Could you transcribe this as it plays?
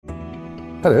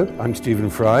Hello, I'm Stephen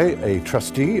Fry, a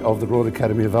trustee of the Royal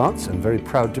Academy of Arts and very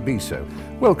proud to be so.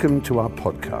 Welcome to our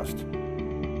podcast.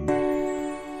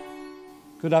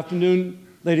 Good afternoon,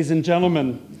 ladies and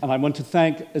gentlemen, and I want to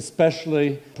thank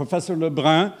especially Professor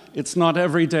Lebrun. It's not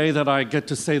every day that I get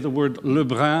to say the word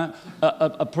Lebrun,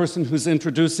 a person who's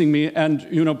introducing me, and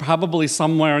probably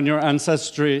somewhere in your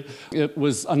ancestry, it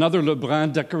was another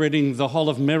Lebrun decorating the Hall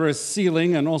of Mirrors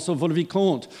ceiling and also Vaux le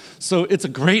Vicomte. So it's a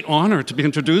great honor to be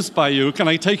introduced by you. Can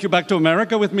I take you back to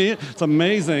America with me? It's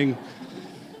amazing.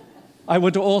 I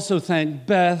would also thank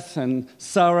Beth and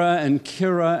Sarah and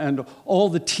Kira and all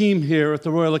the team here at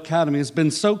the Royal Academy has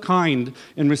been so kind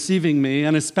in receiving me,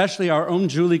 and especially our own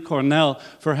Julie Cornell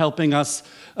for helping us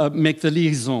make the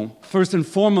liaison. First and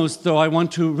foremost, though, I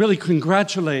want to really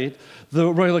congratulate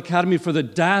the Royal Academy for the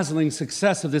dazzling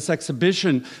success of this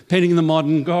exhibition, Painting the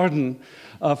Modern Garden,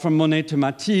 from Monet to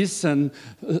Matisse, and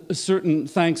certain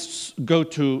thanks go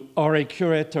to RA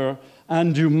curator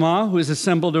Anne Dumas, who has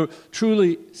assembled a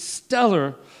truly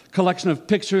stellar collection of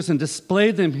pictures and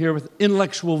displayed them here with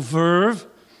intellectual verve,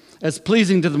 as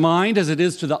pleasing to the mind as it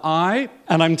is to the eye.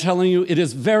 And I'm telling you, it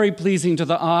is very pleasing to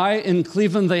the eye. In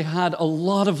Cleveland, they had a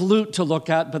lot of loot to look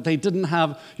at, but they didn't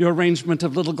have your arrangement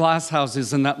of little glass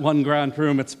houses in that one grand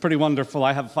room. It's pretty wonderful.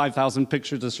 I have 5,000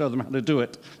 pictures to show them how to do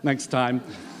it next time.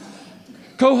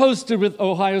 Co-hosted with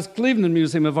Ohio's Cleveland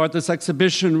Museum of Art, this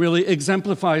exhibition really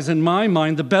exemplifies, in my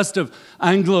mind, the best of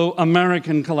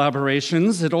Anglo-American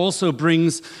collaborations. It also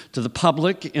brings to the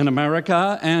public in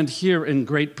America and here in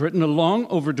Great Britain a long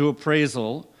overdue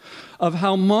appraisal of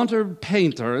how modern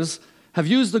painters have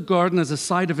used the garden as a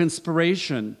site of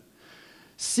inspiration,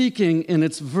 seeking in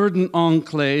its verdant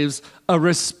enclaves a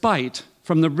respite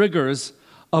from the rigors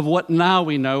of what now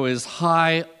we know is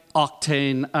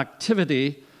high-octane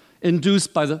activity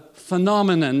induced by the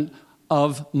phenomenon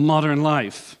of modern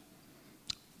life,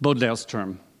 Baudelaire's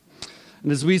term.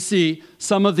 And as we see,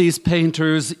 some of these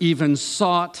painters even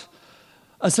sought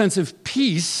a sense of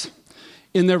peace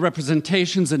in their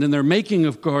representations and in their making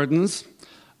of gardens,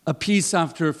 a peace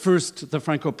after first the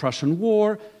Franco-Prussian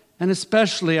War, and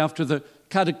especially after the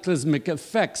cataclysmic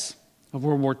effects of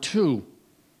World War II.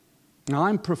 Now,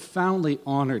 I'm profoundly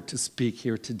honored to speak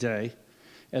here today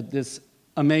at this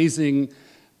amazing,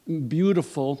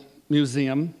 beautiful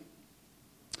museum.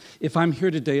 If I'm here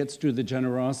today, it's through the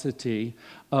generosity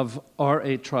of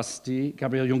RA trustee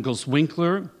Gabrielle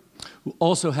Jungels-Winkler, who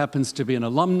also happens to be an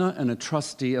alumna and a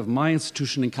trustee of my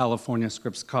institution in California,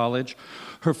 Scripps College.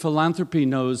 Her philanthropy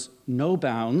knows no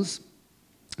bounds,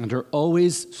 and her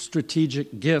always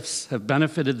strategic gifts have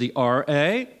benefited the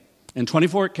RA in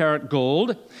 24-karat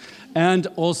gold and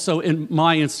also in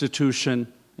my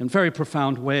institution in very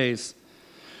profound ways.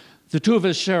 The two of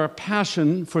us share a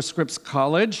passion for Scripps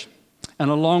College, and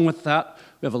along with that,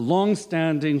 we have a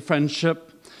long-standing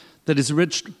friendship that has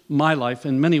enriched my life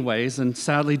in many ways, and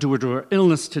sadly, due to her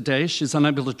illness today, she's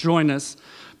unable to join us.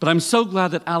 But I'm so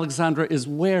glad that Alexandra is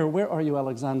where? Where are you,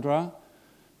 Alexandra?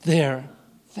 There.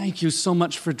 Thank you so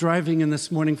much for driving in this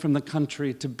morning from the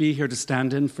country to be here to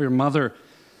stand in for your mother.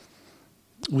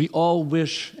 We all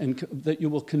wish that you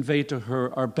will convey to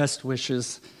her our best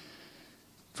wishes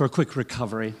for a quick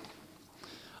recovery.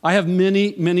 I have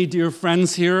many, many dear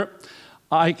friends here.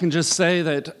 I can just say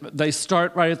that they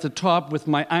start right at the top with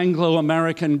my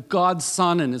Anglo-American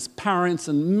godson and his parents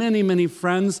and many, many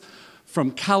friends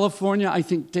from California. I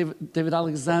think David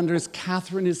Alexander's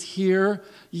Catherine is here.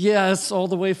 Yes, all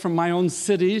the way from my own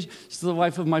city. She's the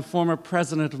wife of my former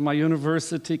president of my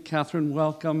university. Catherine,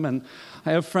 welcome. And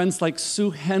I have friends like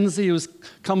Sue Hensey, who's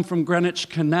come from Greenwich,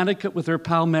 Connecticut, with her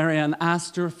pal Marianne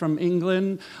Astor from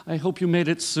England. I hope you made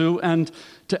it, Sue. And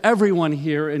to everyone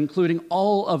here, including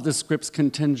all of the Scripps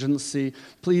contingency,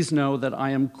 please know that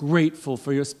I am grateful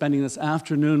for your spending this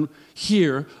afternoon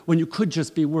here when you could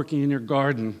just be working in your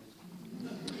garden.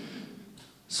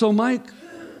 So my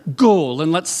goal,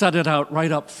 and let's set it out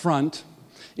right up front,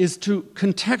 is to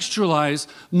contextualize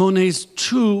Monet's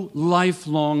two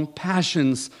lifelong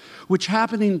passions, which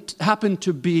happen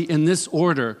to be in this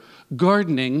order: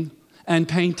 gardening and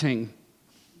painting.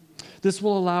 This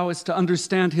will allow us to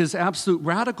understand his absolute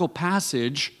radical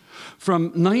passage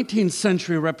from 19th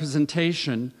century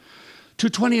representation to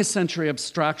 20th century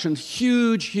abstraction.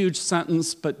 Huge, huge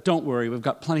sentence, but don't worry, we've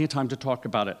got plenty of time to talk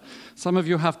about it. Some of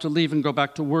you have to leave and go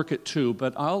back to work at 2,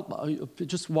 but I'll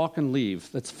just walk and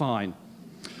leave. That's fine.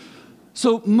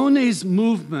 So Monet's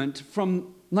movement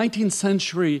from 19th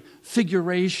century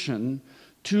figuration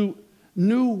to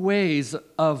new ways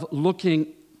of looking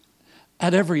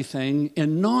at everything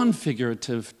in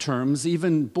non-figurative terms,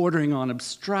 even bordering on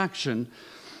abstraction,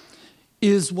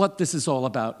 is what this is all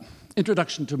about.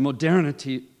 Introduction to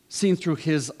Modernity seen through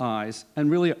his eyes,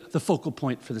 and really the focal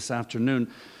point for this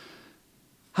afternoon.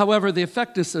 However, the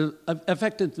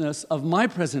effectiveness of my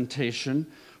presentation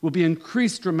will be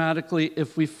increased dramatically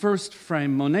if we first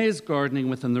frame Monet's gardening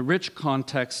within the rich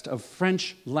context of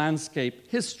French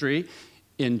landscape history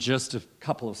in just a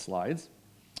couple of slides,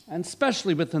 and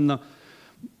especially within the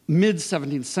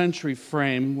mid-17th century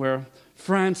frame where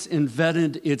France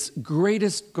invented its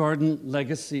greatest garden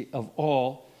legacy of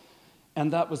all,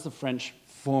 and that was the French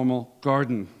formal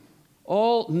garden.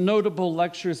 All notable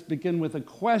lectures begin with a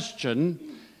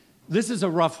question. This is a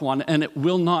rough one, and it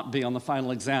will not be on the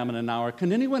final exam in an hour.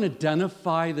 Can anyone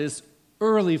identify this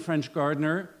early French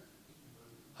gardener?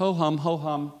 Ho-hum,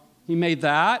 ho-hum. He made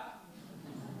that.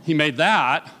 He made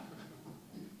that.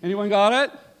 Anyone got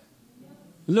it?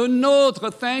 Le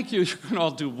Nôtre, thank you. You're going to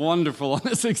all do wonderful on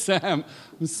this exam.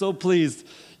 I'm so pleased.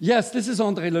 Yes, this is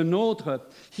André Le Nôtre.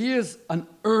 He is an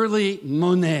early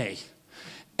Monet,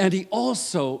 and he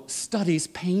also studies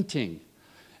painting.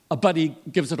 But he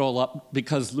gives it all up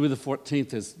because Louis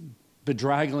XIV is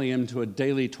bedraggling him to a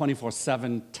daily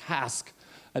 24/7 task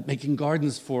at making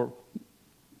gardens for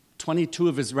 22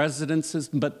 of his residences,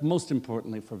 but most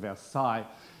importantly for Versailles.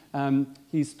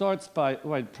 He starts by,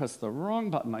 I pressed the wrong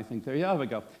button, I think there. Yeah, there we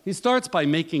go. He starts by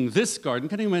making this garden.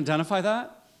 Can anyone identify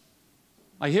that?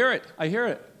 I hear it.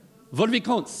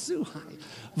 Vaux-le-Vicomte.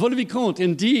 Vaux-le-Vicomte,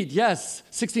 indeed, yes.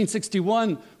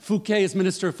 1661, Fouquet, as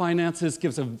Minister of Finances,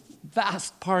 gives a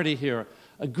vast party here,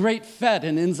 a great fete,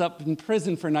 and ends up in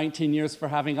prison for 19 years for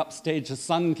having upstaged a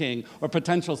Sun King, or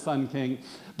potential Sun King.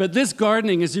 But this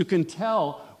gardening, as you can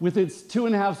tell, with its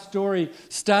 2.5-story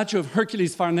statue of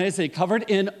Hercules Farnese covered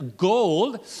in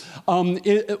gold,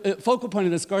 focal point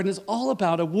of this garden is all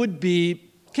about a would-be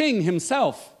king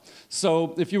himself.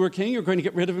 So if you were king, you're going to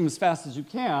get rid of him as fast as you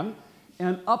can,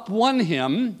 and up-one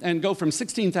him, and go from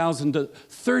 16,000 to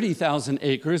 30,000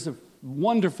 acres of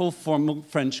wonderful formal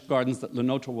French gardens that Le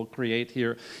Nôtre will create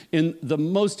here in the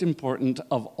most important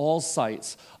of all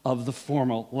sites of the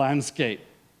formal landscape.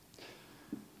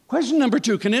 Question number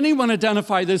 2, can anyone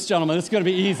identify this gentleman? It's going to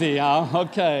be easy, huh?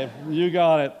 Okay, you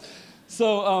got it.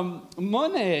 So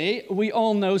Monet, we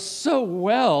all know so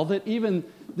well that even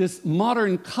this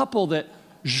modern couple that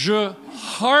Je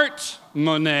heart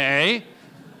Monet,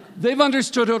 they've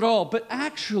understood it all. But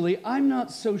actually, I'm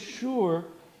not so sure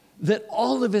that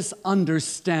all of us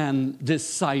understand this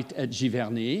site at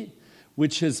Giverny,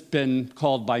 which has been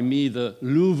called by me the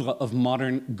Louvre of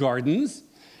modern gardens.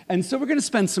 And so we're going to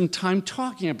spend some time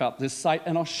talking about this site,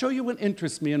 and I'll show you what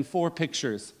interests me in 4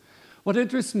 pictures. What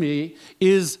interests me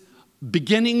is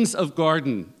beginnings of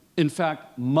garden. In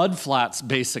fact, mud flats,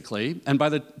 basically. And by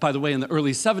the way, in the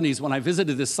early 70s, when I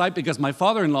visited this site, because my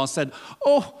father-in-law said,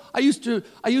 I used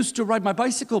to ride my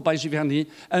bicycle by Giverny,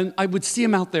 and I would see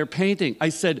him out there painting. I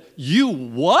said, you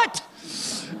what?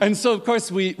 And so, of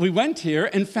course, we went here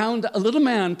and found a little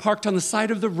man parked on the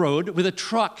side of the road with a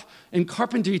truck and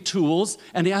carpentry tools,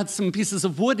 and he had some pieces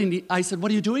of wood, and I said, what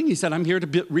are you doing? He said, I'm here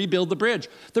to rebuild the bridge.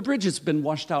 The bridge has been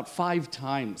washed out 5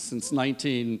 times since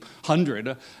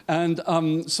 1900,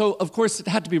 and so, of course, it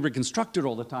had to be reconstructed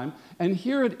all the time, and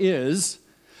here it is,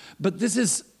 but this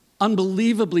is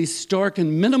unbelievably stark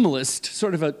and minimalist,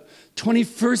 sort of a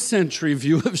 21st century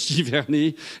view of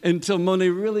Giverny until Monet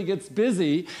really gets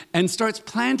busy and starts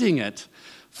planting it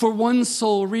for one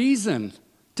sole reason,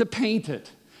 to paint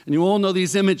it. And you all know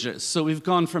these images. So we've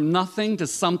gone from nothing to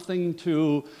something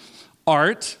to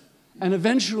art. And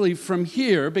eventually from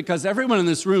here, because everyone in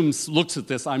this room looks at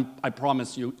this, I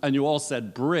promise you, and you all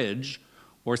said bridge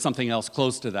or something else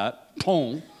close to that,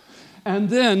 pont. And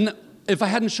then, if I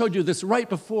hadn't showed you this right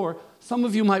before, some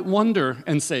of you might wonder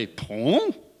and say,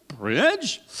 pont?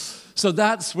 Bridge? So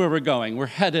that's where we're going. We're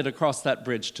headed across that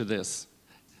bridge to this.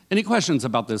 Any questions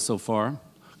about this so far?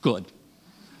 Good.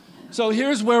 So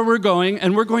here's where we're going,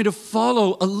 and we're going to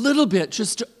follow a little bit,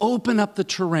 just to open up the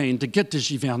terrain to get to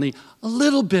Giverny, a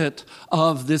little bit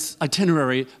of this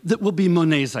itinerary that will be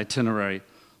Monet's itinerary.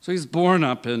 So he's born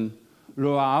up in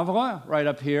Le Havre, right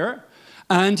up here,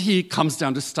 and he comes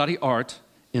down to study art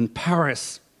in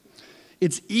Paris.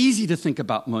 It's easy to think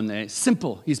about Monet.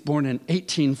 Simple. He's born in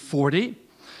 1840.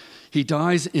 He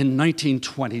dies in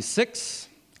 1926.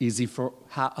 Easy for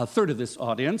a third of this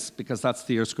audience, because that's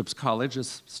the year Scripps College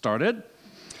has started.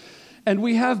 And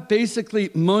we have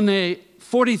basically Monet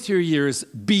 43 years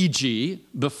BG,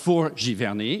 before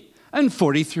Giverny, and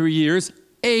 43 years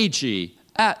AG,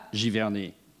 at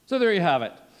Giverny. So there you have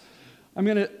it. I'm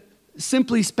going to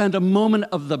simply spend a moment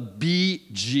of the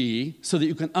BG so that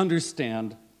you can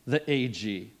understand the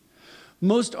AG.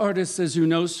 Most artists, as you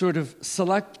know, sort of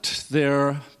select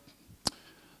their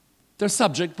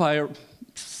subject by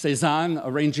Cézanne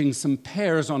arranging some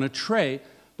pears on a tray,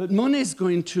 but Monet's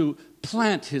going to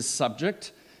plant his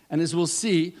subject, and as we'll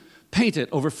see, paint it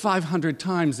over 500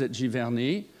 times at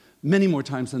Giverny, many more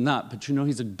times than that, but you know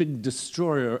he's a big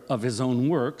destroyer of his own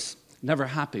works, never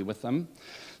happy with them.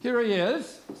 Here he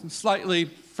is, slightly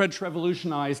French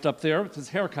revolutionized up there with his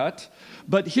haircut,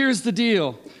 but here's the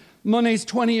deal. Monet's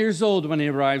 20 years old when he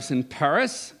arrives in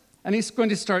Paris, and he's going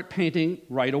to start painting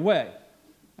right away.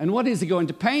 And what is he going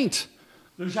to paint?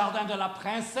 Le Jardin de la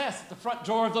Princesse, the front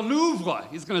door of the Louvre.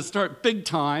 He's going to start big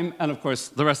time, and of course,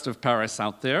 the rest of Paris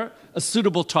out there. A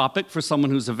suitable topic for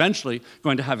someone who's eventually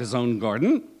going to have his own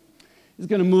garden. He's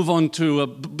going to move on to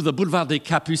the Boulevard des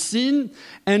Capucines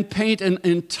and paint an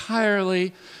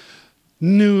entirely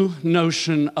new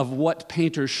notion of what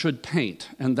painters should paint,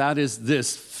 and that is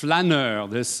this flâneur,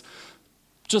 this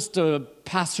just a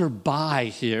passerby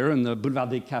here in the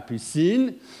Boulevard des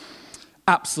Capucines,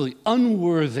 absolutely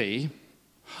unworthy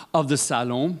of the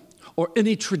Salon or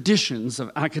any traditions of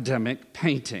academic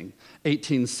painting.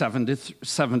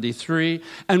 1873,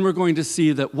 and we're going to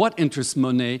see that what interests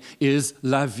Monet is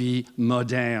la vie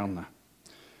moderne.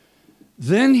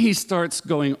 Then he starts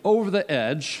going over the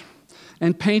edge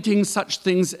and painting such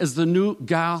things as the new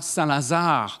Gare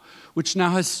Saint-Lazare, which now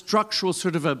has structural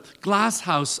sort of a glass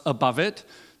house above it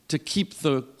to keep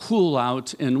the cool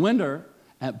out in winter,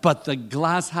 but the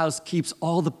glass house keeps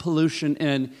all the pollution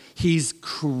in. He's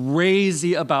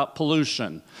crazy about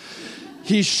pollution.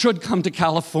 He should come to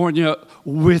California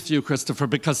with you, Christopher,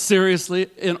 because seriously,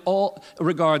 in all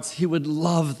regards, he would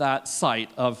love that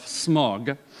sight of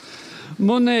smog.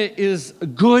 Monet is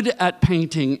good at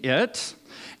painting it,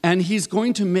 and he's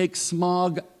going to make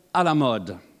smog à la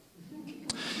mode.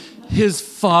 His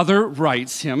father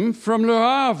writes him from Le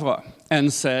Havre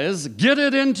and says, get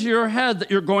it into your head that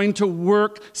you're going to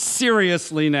work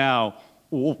seriously now.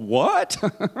 What?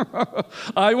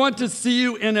 I want to see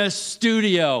you in a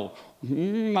studio.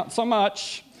 Not so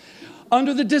much.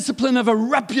 Under the discipline of a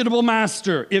reputable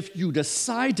master, if you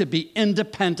decide to be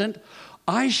independent,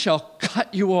 I shall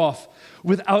cut you off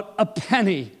without a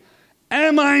penny.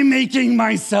 Am I making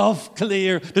myself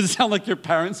clear? Does it sound like your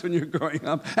parents when you're growing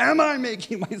up? Am I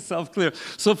making myself clear?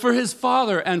 So for his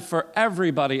father and for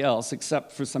everybody else,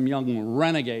 except for some young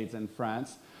renegades in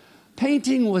France,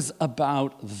 painting was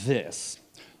about this.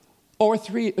 Or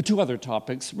two other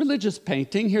topics. Religious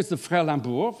painting. Here's the Frère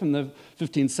Limbourg from the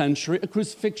 15th century, a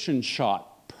crucifixion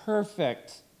shot.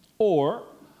 Perfect. Or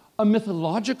a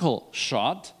mythological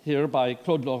shot, here by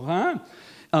Claude Lorrain.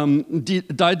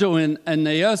 Dido and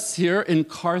Aeneas here in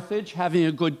Carthage having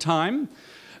a good time.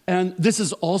 And this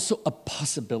is also a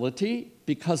possibility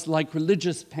because, like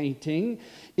religious painting,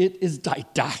 it is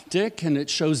didactic and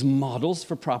it shows models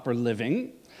for proper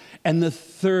living. And the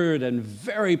third and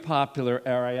very popular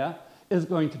area is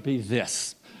going to be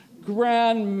this.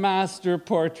 Grand master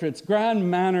portraits, grand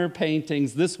manner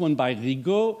paintings, this one by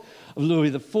Rigaud of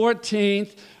Louis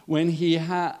XIV, when he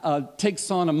takes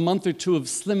on a month or two of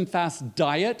slim fast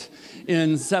diet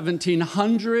in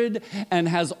 1700 and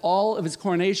has all of his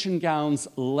coronation gowns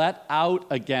let out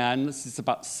again. This is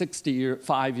about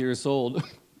 65 years old.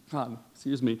 God,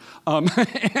 excuse me.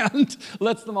 And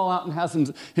lets them all out and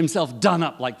has himself done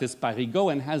up like this by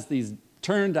Rigaud and has these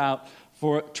turned out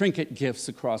for trinket gifts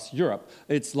across Europe.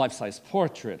 It's life-size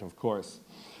portrait, of course.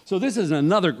 So this is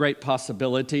another great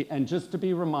possibility, and just to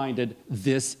be reminded,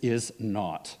 this is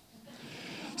not.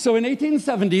 So in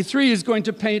 1873, he's going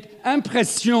to paint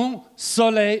Impression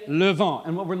Soleil Levant,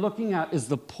 and what we're looking at is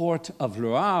the port of Le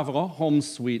Havre, home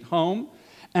sweet home,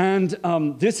 and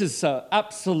this is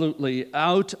absolutely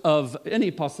out of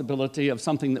any possibility of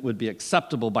something that would be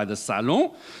acceptable by the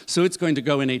Salon, so it's going to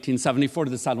go in 1874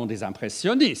 to the Salon des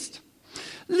Impressionnistes.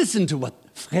 Listen to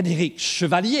what Frédéric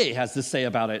Chevalier has to say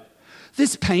about it.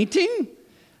 This painting,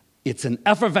 it's an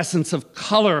effervescence of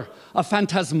color, a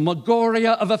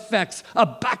phantasmagoria of effects, a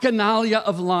bacchanalia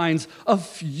of lines, a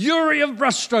fury of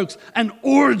brushstrokes, an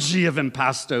orgy of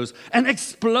impastos, an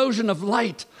explosion of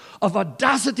light, of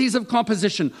audacities of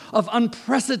composition, of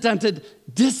unprecedented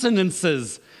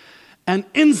dissonances, and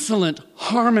insolent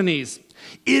harmonies.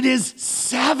 It is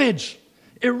savage,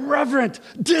 irreverent,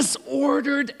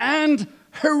 disordered, and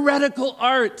heretical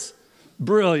art.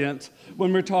 Brilliant.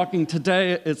 When we're talking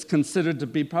today, it's considered to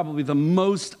be probably the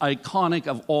most iconic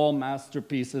of all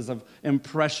masterpieces of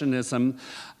Impressionism.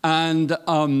 And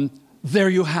there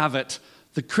you have it.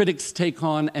 The critics take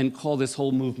on and call this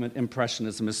whole movement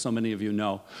Impressionism, as so many of you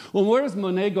know. Well, where is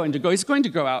Monet going to go? He's going to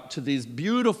go out to these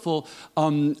beautiful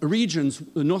regions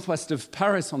northwest of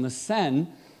Paris on the Seine,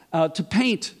 to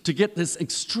paint, to get this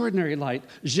extraordinary light.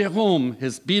 Jérôme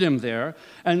has beat him there,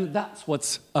 and that's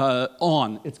what's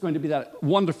on. It's going to be that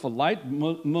wonderful light.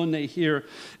 Monet here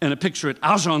in a picture at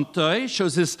Argenteuil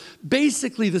shows us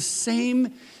basically the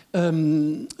same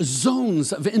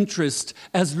zones of interest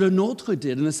as Le Nôtre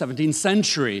did in the 17th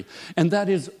century, and that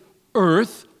is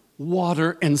earth,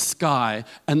 water, and sky.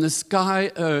 And the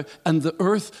sky and the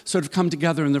earth sort of come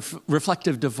together in the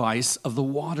reflective device of the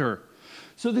water.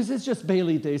 So this is just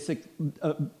basic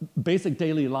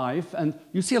daily life, and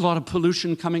you see a lot of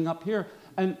pollution coming up here.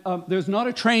 And there's not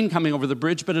a train coming over the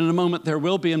bridge, but in a moment there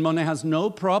will be, and Monet has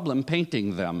no problem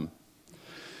painting them.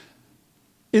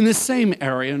 In the same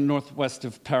area, northwest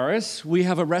of Paris, we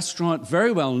have a restaurant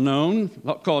very well known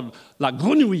called La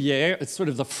Grenouillère. It's sort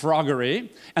of the froggery.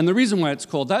 And the reason why it's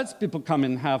called that is people come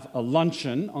and have a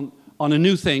luncheon on a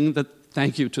new thing that,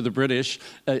 thank you to the British,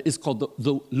 is called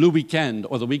Le Weekend,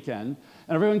 or the weekend.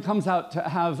 And everyone comes out to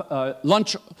have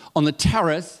lunch on the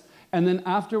terrace, and then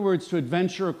afterwards to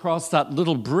adventure across that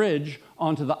little bridge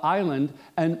onto the island,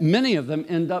 and many of them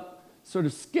end up sort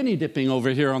of skinny dipping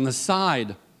over here on the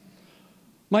side.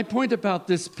 My point about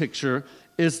this picture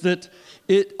is that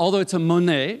although it's a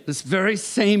Monet, this very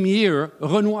same year,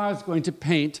 Renoir is going to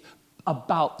paint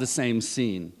about the same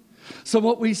scene. So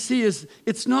what we see is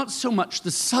it's not so much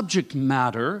the subject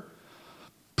matter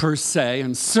per se,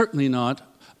 and certainly not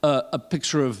a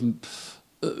picture of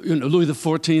Louis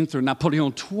XIV or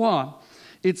Napoleon III.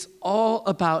 It's all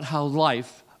about how light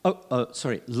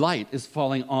is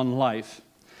falling on life.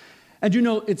 And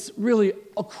it's really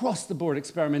across-the-board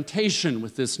experimentation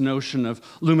with this notion of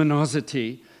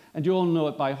luminosity. And you all know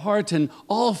it by heart. And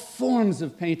all forms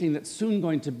of painting that's soon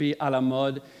going to be à la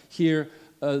mode here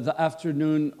the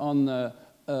afternoon on the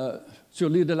sur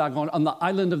l'île de la Grande, on the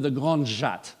island of the Grande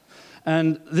Jatte.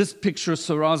 And this picture,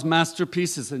 Seurat's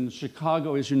masterpiece, is in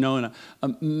Chicago, as you know, and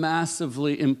a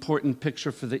massively important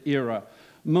picture for the era.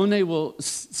 Monet will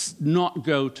not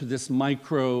go to this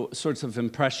micro sorts of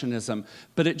impressionism,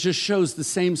 but it just shows the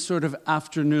same sort of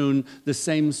afternoon, the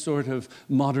same sort of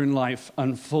modern life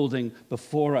unfolding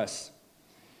before us.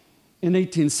 In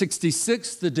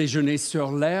 1866, the Déjeuner sur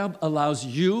l'herbe allows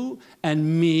you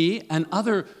and me and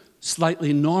other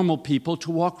slightly normal people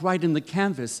to walk right in the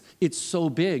canvas. It's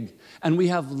so big. And we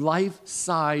have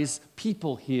life-size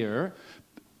people here,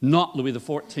 not Louis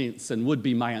XIV's and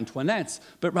would-be Marie Antoinette's,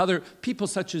 but rather people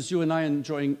such as you and I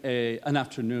enjoying an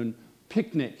afternoon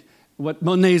picnic. What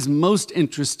Monet's most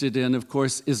interested in, of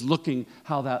course, is looking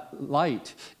how that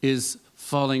light is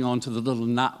falling onto the little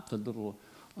nappe, the little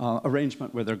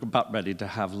arrangement where they're about ready to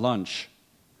have lunch.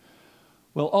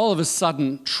 Well, all of a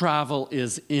sudden, travel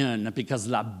is in because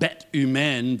la bête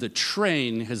humaine, the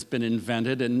train, has been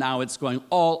invented, and now it's going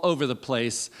all over the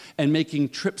place and making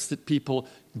trips that people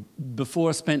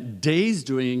before spent days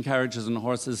doing in carriages and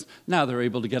horses. Now they're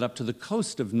able to get up to the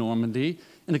coast of Normandy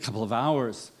in a couple of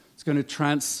hours. It's going to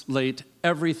translate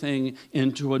everything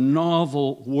into a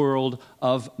novel world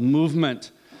of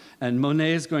movement. And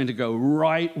Monet is going to go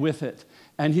right with it.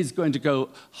 And he's going to go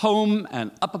home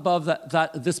and up above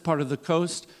this part of the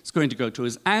coast. He's going to go to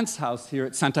his aunt's house here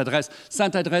at Sainte-Adresse.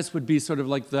 Sainte-Adresse would be sort of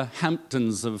like the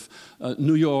Hamptons of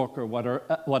New York or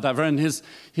whatever. And his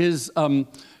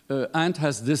aunt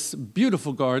has this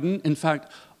beautiful garden. In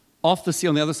fact, off the sea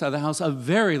on the other side of the house, a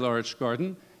very large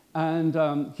garden.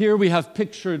 And here we have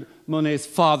pictured Monet's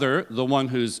father, the one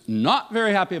who's not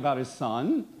very happy about his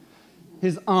son.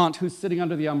 His aunt, who's sitting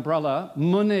under the umbrella.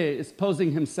 Monet is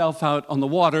posing himself out on the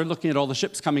water, looking at all the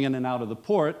ships coming in and out of the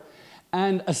port.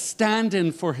 And a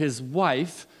stand-in for his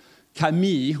wife,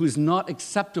 Camille, who's not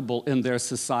acceptable in their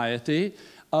society,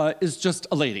 is just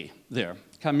a lady there.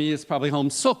 Camille is probably home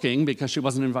sulking because she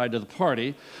wasn't invited to the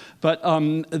party. But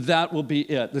that will be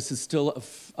it. This is still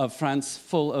a France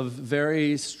full of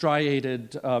very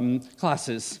striated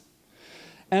classes.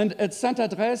 And at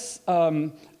Sainte-Adresse,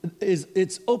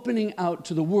 it's opening out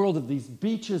to the world of these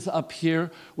beaches up here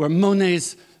where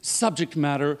Monet's subject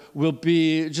matter will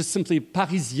be just simply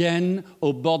Parisienne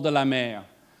au bord de la mer.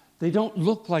 They don't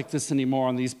look like this anymore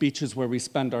on these beaches where we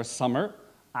spend our summer,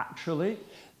 actually.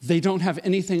 They don't have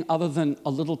anything other than a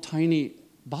little tiny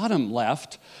bottom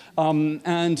left.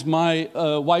 And my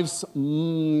wife's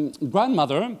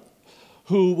grandmother,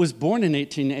 who was born in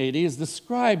 1880, has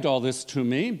described all this to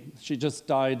me. She just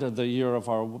died the year of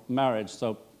our marriage,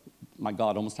 so, my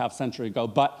God, almost half a century ago.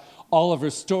 But all of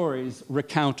her stories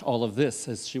recount all of this,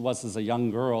 as she was as a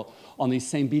young girl on these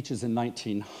same beaches in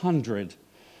 1900.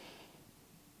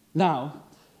 Now,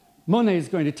 Monet is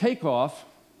going to take off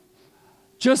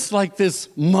just like this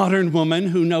modern woman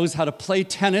who knows how to play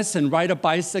tennis and ride a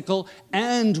bicycle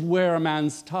and wear a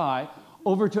man's tie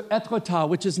over to Étretat,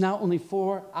 which is now only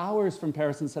 4 hours from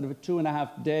Paris instead of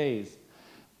 2.5 days.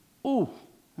 Ooh,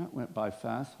 that went by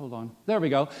fast. Hold on. There we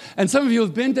go. And some of you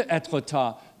have been to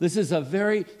Étretat. This is a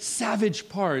very savage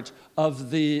part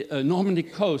of the Normandy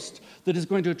coast that is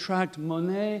going to attract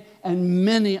Monet and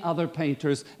many other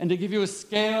painters. And to give you a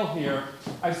scale here,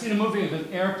 I've seen a movie of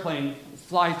an airplane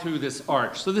fly through this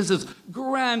arch. So this is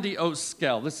grandiose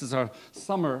scale. This is our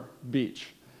summer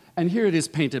beach. And here it is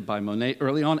painted by Monet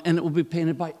early on, and it will be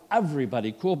painted by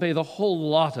everybody, Courbet, the whole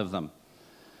lot of them.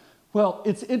 Well,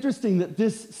 it's interesting that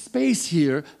this space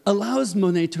here allows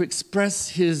Monet to express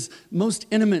his most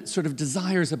intimate sort of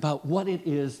desires about what it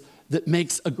is that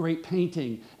makes a great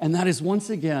painting. And that is, once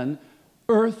again,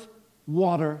 earth,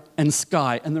 water, and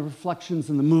sky, and the reflections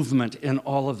and the movement in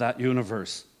all of that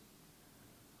universe.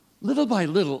 Little by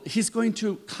little, he's going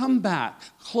to come back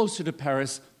closer to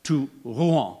Paris, to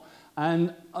Rouen.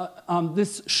 And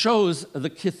this shows the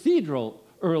cathedral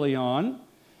early on.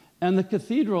 And the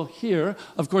cathedral here,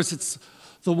 of course, it's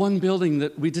the one building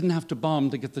that we didn't have to bomb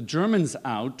to get the Germans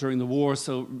out during the war,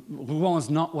 so Rouen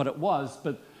is not what it was.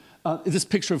 But this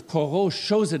picture of Corot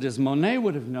shows it as Monet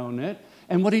would have known it.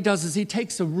 And what he does is he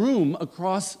takes a room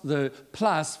across the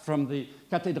place from the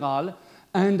cathedral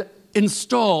and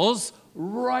installs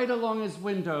right along his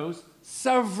windows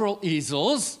several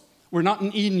easels. We're not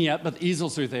in Eden yet, but the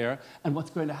easels are there. And what's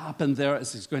going to happen there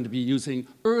is he's going to be using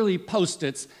early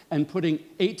Post-its and putting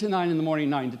 8 to 9 in the morning,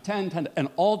 9 to 10, 10 to, and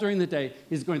all during the day,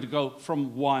 he's going to go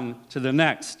from one to the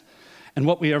next. And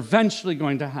what we are eventually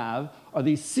going to have are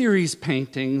these series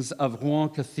paintings of Rouen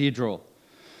Cathedral.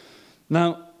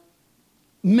 Now,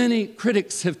 many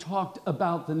critics have talked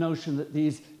about the notion that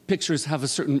these pictures have a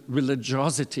certain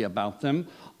religiosity about them.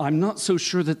 I'm not so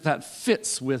sure that that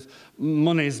fits with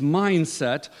Monet's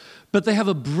mindset, but they have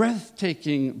a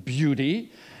breathtaking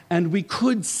beauty, and we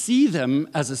could see them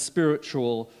as a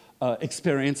spiritual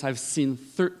experience. I've seen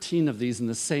 13 of these in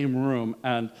the same room,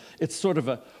 and it's sort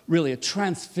of really a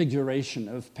transfiguration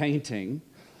of painting.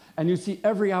 And you see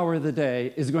every hour of the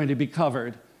day is going to be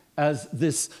covered as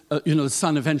this, the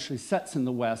sun eventually sets in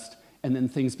the west, and then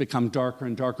things become darker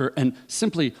and darker, and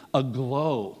simply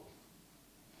aglow.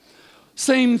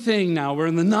 Same thing now, we're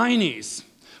in the 90s.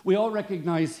 We all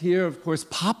recognize here, of course,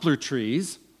 poplar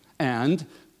trees, and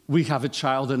we have a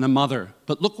child and a mother.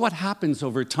 But look what happens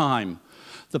over time.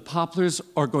 The poplars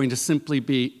are going to simply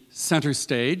be center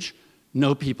stage,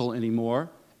 no people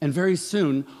anymore, and very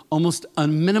soon, almost a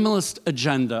minimalist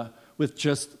agenda with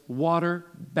just water,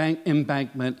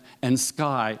 embankment, and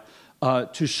sky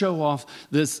to show off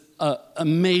this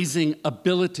amazing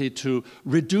ability to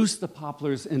reduce the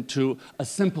poplars into a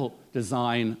simple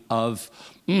design of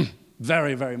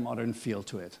very, very modern feel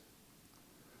to it.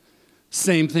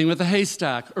 Same thing with the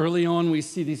haystack. Early on, we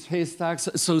see these haystacks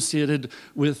associated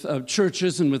with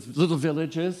churches and with little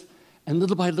villages. And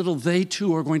little by little, they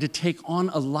too are going to take on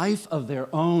a life of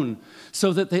their own,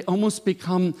 so that they almost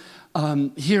become,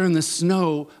 here in the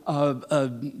snow,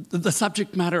 the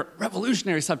subject matter,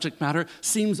 revolutionary subject matter,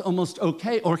 seems almost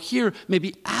okay. Or here,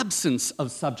 maybe absence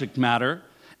of subject matter.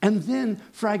 And then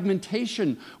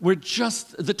fragmentation, where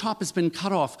just the top has been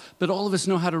cut off, but all of us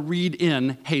know how to read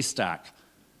in haystack.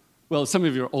 Well, some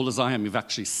of you are old as I am. You've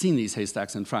actually seen these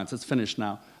haystacks in France. It's finished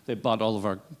now. They bought all of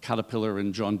our Caterpillar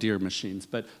and John Deere machines,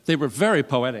 but they were very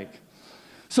poetic.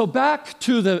 So back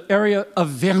to the area of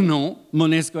Vernon,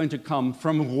 Monet's going to come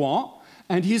from Rouen,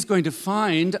 and he's going to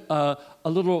find a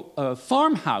little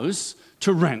farmhouse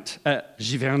to rent at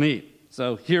Giverny.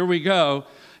 So here we go,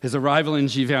 his arrival in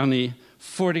Giverny.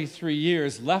 43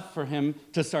 years left for him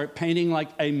to start painting like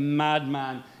a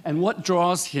madman. And what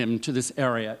draws him to this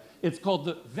area? It's called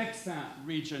the Vexin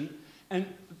region. And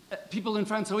people in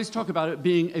France always talk about it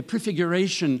being a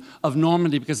prefiguration of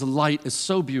Normandy because the light is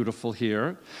so beautiful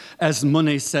here. As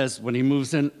Monet says when he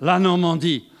moves in, La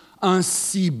Normandie, un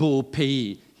si beau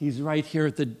pays. He's right here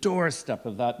at the doorstep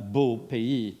of that beau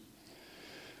pays.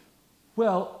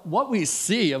 Well, what we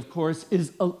see, of course,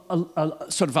 is a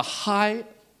sort of a high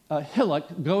hillock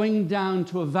going down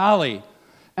to a valley.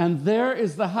 And there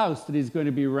is the house that he's going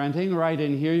to be renting right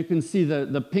in here. You can see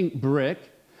the pink brick.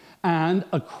 And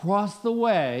across the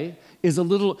way is a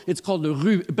little, it's called the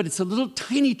Rue, but it's a little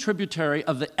tiny tributary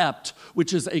of the Epte,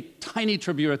 which is a tiny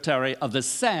tributary of the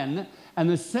Seine. And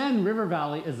the Seine River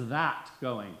Valley is that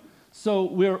going. So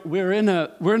we're in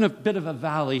a bit of a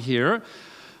valley here.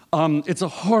 It's a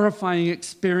horrifying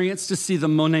experience to see the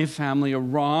Monet family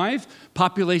arrive.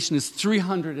 Population is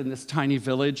 300 in this tiny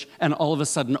village, and all of a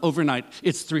sudden, overnight,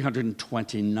 it's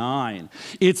 329.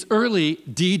 It's early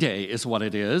D-Day is what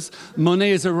it is.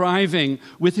 Monet is arriving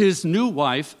with his new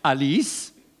wife,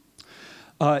 Alice.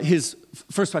 His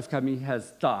first wife, Camille,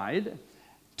 has died.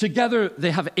 Together,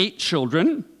 they have 8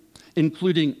 children,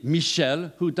 including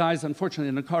Michel, who dies, unfortunately,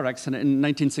 in a car accident in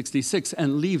 1966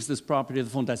 and leaves this property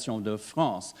of the Fondation de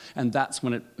France. And that's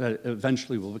when it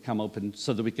eventually will become open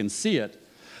so that we can see it.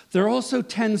 There are also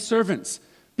 10 servants,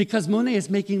 because Monet is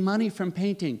making money from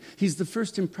painting. He's the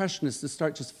first impressionist to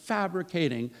start just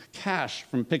fabricating cash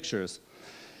from pictures.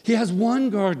 He has one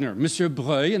gardener, Monsieur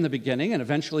Breuil, in the beginning, and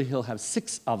eventually he'll have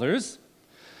 6 others.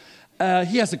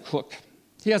 He has a cook.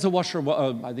 He has a washer,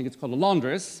 I think it's called a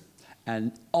laundress,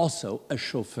 and also a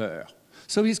chauffeur.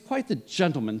 So he's quite the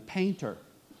gentleman painter.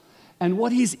 And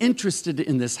what he's interested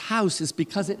in this house is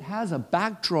because it has a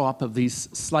backdrop of these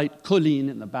slight collines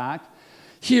in the back.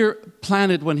 Here,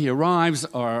 planted when he arrives,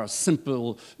 are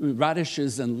simple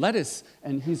radishes and lettuce,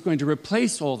 and he's going to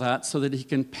replace all that so that he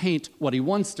can paint what he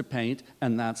wants to paint,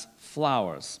 and that's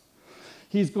flowers.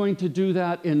 He's going to do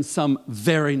that in some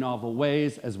very novel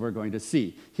ways, as we're going to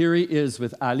see. Here he is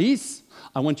with Alice.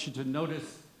 I want you to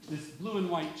notice this blue and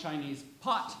white Chinese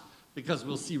pot, because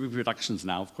we'll see reproductions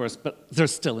now, of course, but they're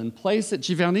still in place.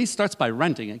 Giverny starts by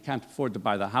renting and can't afford to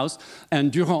buy the house,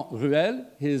 and Durand-Ruel,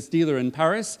 his dealer in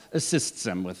Paris, assists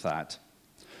him with that.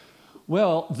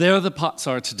 Well, there the pots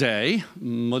are today,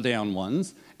 modern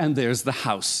ones, and there's the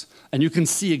house. And you can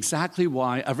see exactly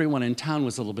why everyone in town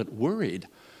was a little bit worried.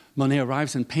 Monet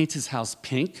arrives and paints his house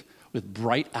pink with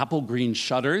bright apple green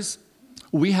shutters.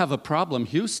 We have a problem,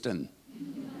 Houston.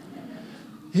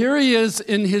 Here he is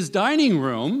in his dining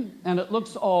room, and it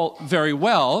looks all very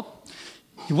well.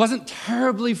 He wasn't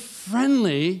terribly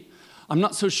friendly. I'm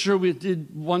not so sure we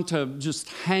did want to just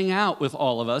hang out with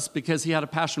all of us because he had a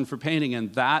passion for painting,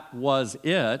 and that was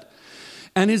it.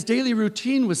 And his daily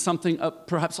routine was something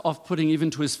perhaps off-putting even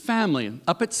to his family.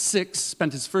 Up at 6,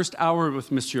 spent his first hour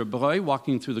with Monsieur Breuil,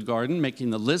 walking through the garden, making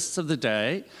the lists of the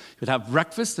day. He would have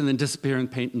breakfast and then disappear and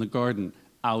paint in the garden,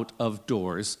 out of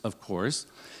doors, of course.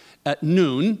 At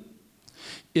noon,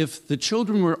 if the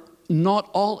children were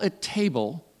not all at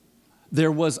table,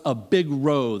 there was a big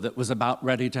row that was about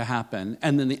ready to happen,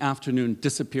 and then the afternoon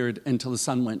disappeared until the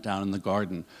sun went down in the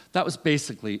garden. That was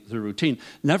basically the routine.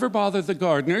 Never bothered the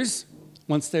gardeners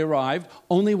once they arrived,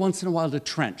 only once in a while to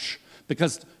trench,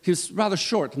 because he was rather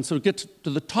short, and so to get to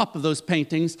the top of those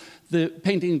paintings, the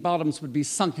painting bottoms would be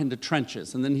sunk into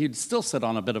trenches, and then he'd still sit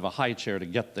on a bit of a high chair to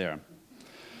get there.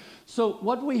 So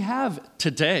what we have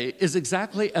today is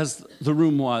exactly as the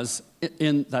room was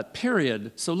in that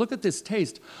period. So look at this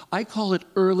taste. I call it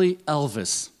early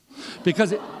Elvis,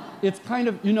 because it's kind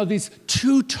of, these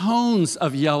 2 tones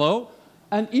of yellow,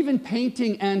 and even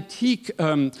painting antique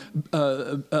commode,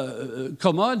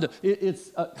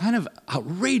 it's kind of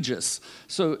outrageous.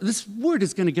 So this word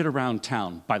is going to get around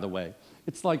town, by the way.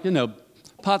 It's like,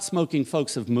 pot-smoking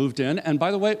folks have moved in, and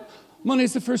by the way,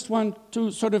 Monet's the first one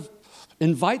to sort of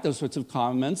invite those sorts of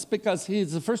comments because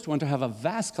he's the first one to have a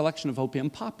vast collection of opium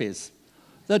poppies.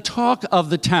 The talk of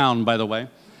the town, by the way.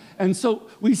 And so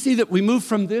we see that we move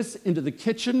from this into the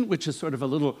kitchen, which is sort of a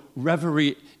little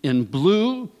reverie in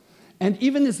blue, and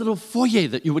even this little foyer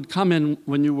that you would come in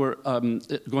when you were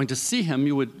going to see him.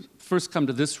 You would first come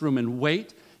to this room and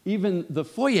wait. Even the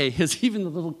foyer, even the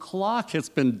little clock has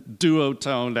been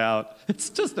duotoned out.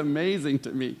 It's just amazing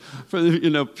to me for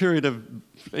the period of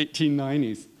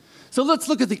 1890s. So let's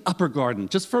look at the upper garden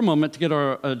just for a moment to get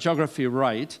our geography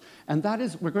right. And that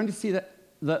is, we're going to see that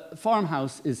the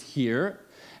farmhouse is here.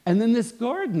 And then this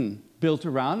garden built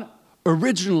around,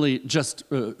 originally just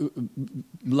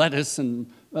lettuce and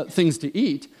things to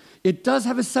eat. It does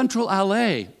have a central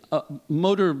allée, a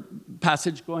motor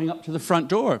passage going up to the front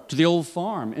door, to the old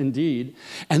farm, indeed.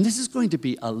 And this is going to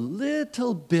be a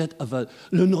little bit of a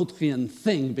Le Nôtrian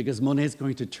thing, because Monet is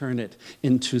going to turn it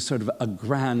into sort of a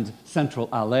grand central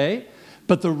allée.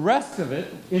 But the rest of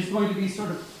it is going to be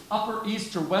sort of Upper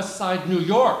East or West Side New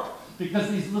York, because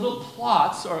these little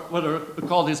plots, or what are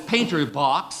called his painter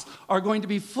box, are going to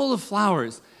be full of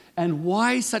flowers. And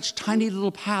why such tiny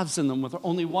little paths in them with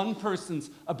only one person's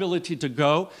ability to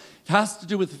go? It has to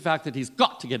do with the fact that he's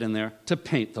got to get in there to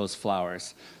paint those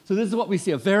flowers. So this is what we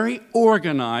see, a very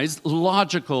organized,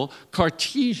 logical,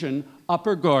 Cartesian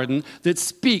upper garden that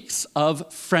speaks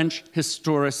of French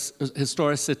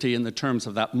historicity in the terms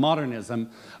of that modernism.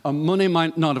 Monet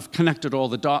might not have connected all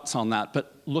the dots on that,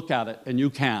 but look at it and you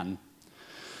can.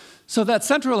 So that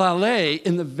central allée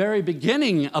in the very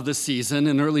beginning of the season,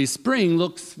 in early spring,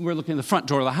 we're looking at the front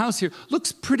door of the house here,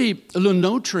 looks pretty Le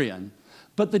Nôtrian.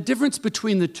 But the difference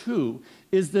between the two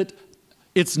is that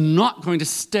it's not going to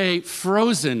stay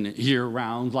frozen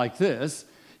year-round like this.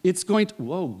 It's going to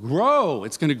grow.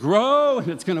 It's going to grow, and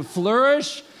it's going to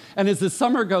flourish. And as the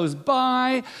summer goes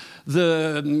by,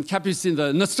 the Capucine,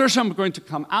 the nasturtium are going to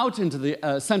come out into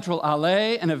the central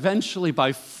allée, and eventually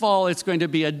by fall, it's going to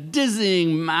be a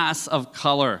dizzying mass of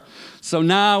color. So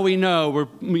now we know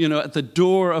we're at the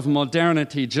door of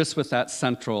modernity just with that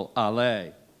central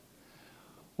allée.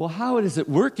 Well, how is it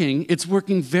working? It's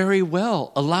working very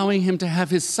well, allowing him to have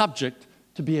his subject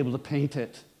to be able to paint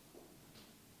it.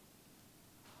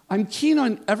 I'm keen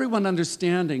on everyone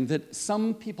understanding that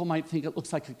some people might think it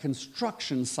looks like a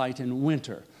construction site in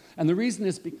winter. And the reason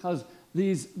is because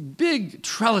these big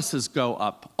trellises go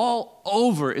up all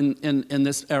over in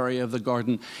this area of the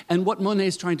garden. And what Monet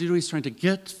is trying to do, he's trying to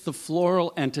get the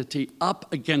floral entity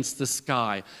up against the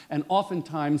sky, and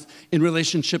oftentimes in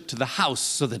relationship to the house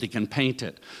so that he can paint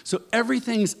it. So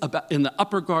everything's about in the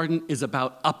upper garden is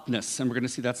about upness, and we're going to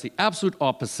see that's the absolute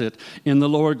opposite in the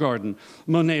lower garden.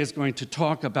 Monet is going to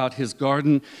talk about his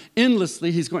garden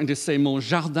endlessly. He's going to say, "Mon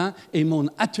jardin est mon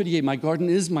atelier." My garden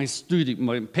is my studio,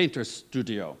 my painter's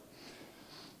studio.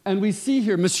 And we see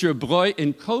here Monsieur Breuil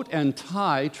in coat and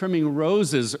tie trimming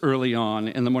roses early on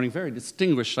in the morning, very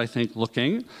distinguished, I think,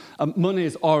 looking. Monet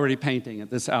is already painting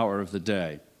at this hour of the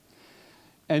day.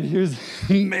 And here's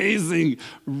an amazing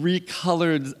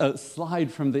recolored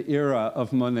slide from the era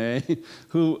of Monet,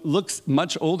 who looks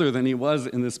much older than he was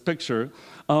in this picture.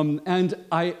 And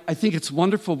I think it's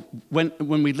wonderful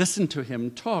when we listen to him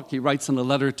talk. He writes in a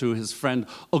letter to his friend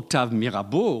Octave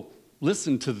Mirabeau.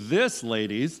 Listen to this,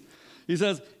 ladies. He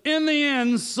says, "In the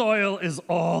end, soil is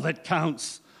all that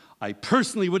counts. I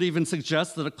personally would even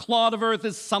suggest that a clod of earth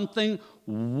is something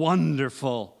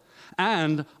wonderful,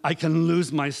 and I can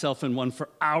lose myself in one for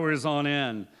hours on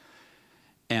end.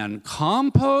 And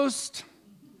compost?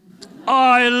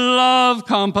 I love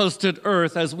composted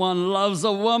earth as one loves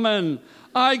a woman.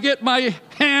 I get my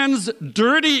hands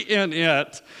dirty in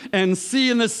it and see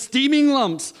in the steaming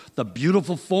lumps the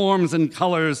beautiful forms and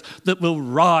colors that will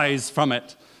rise from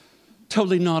it."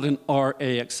 Totally not an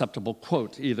R.A. acceptable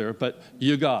quote either, but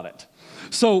you got it.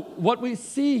 So what we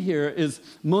see here is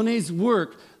Monet's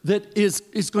work that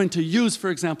is going to use, for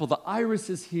example, the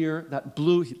irises here, that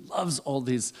blue. He loves all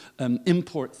these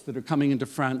imports that are coming into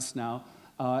France now.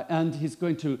 And he's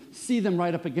going to see them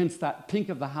right up against that pink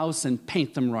of the house and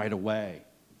paint them right away.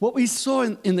 What we saw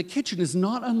in the kitchen is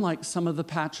not unlike some of the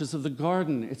patches of the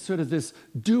garden. It's sort of this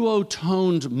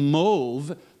duotoned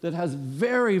mauve that has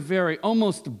very, very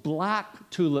almost black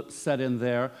tulips set in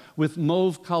there with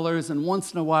mauve colors and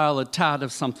once in a while a tad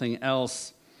of something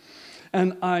else.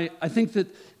 And I think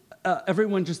that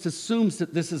everyone just assumes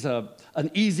that this is an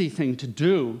easy thing to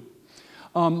do.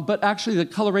 But actually the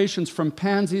colorations from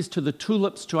pansies to the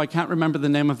tulips to, I can't remember the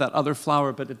name of that other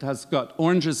flower, but it has got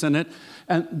oranges in it.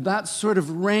 And that sort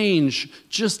of range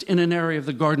just in an area of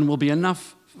the garden will be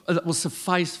enough, that will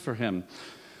suffice for him.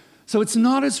 So it's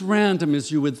not as random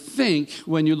as you would think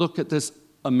when you look at this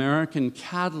American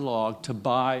catalog to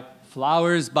buy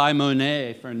Flowers by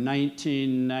Monet for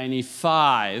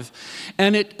 1995.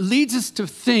 And it leads us to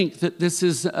think that this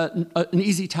is an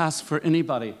easy task for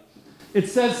anybody. It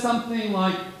says something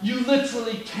like, you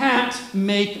literally can't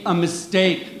make a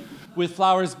mistake with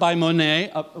Flowers by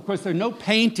Monet. Of course, there's no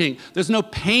paint in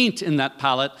that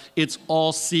palette, it's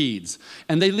all seeds.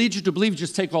 And they lead you to believe you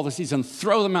just take all the seeds and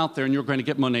throw them out there and you're going to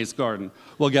get Monet's garden.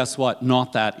 Well, guess what?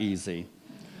 Not that easy.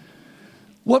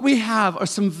 What we have are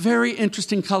some very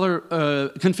interesting color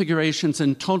configurations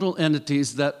and tonal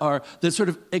entities that sort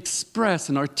of express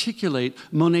and articulate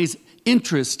Monet's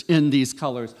interest in these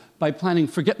colors by planting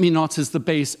forget-me-nots as the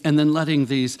base and then letting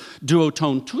these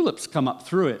duotone tulips come up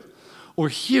through it. Or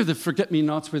here the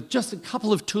forget-me-nots with just a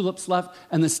couple of tulips left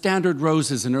and the standard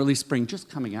roses in early spring just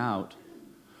coming out.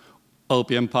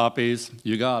 Opium poppies,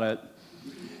 you got it.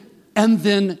 And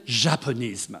then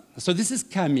Japonisme. So this is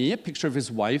Camille, a picture of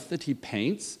his wife that he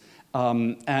paints.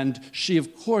 And she,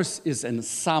 of course, is in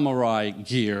samurai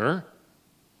gear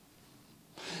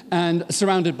and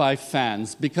surrounded by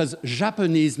fans because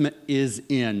Japonisme is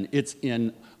in. It's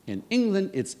in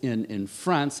England, it's in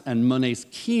France, and Monet's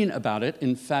keen about it.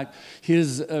 In fact,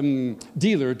 his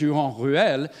dealer,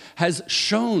 Durand-Ruel, has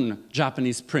shown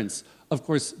Japanese prints. Of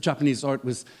course, Japanese art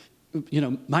was,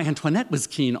 Marie Antoinette was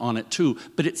keen on it too,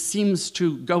 but it seems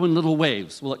to go in little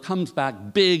waves. Well, it comes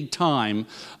back big time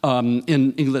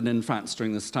in England and France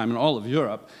during this time, and all of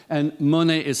Europe, and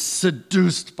Monet is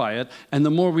seduced by it, and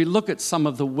the more we look at some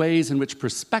of the ways in which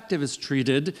perspective is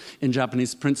treated in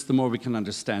Japanese prints, the more we can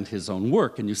understand his own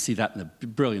work, and you see that in a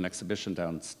brilliant exhibition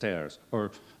downstairs,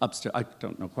 or upstairs, I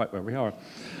don't know quite where we are.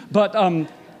 But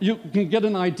you can get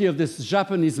an idea of this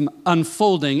Japonism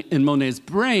unfolding in Monet's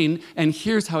brain, and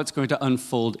here's how it's going to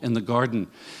unfold in the garden.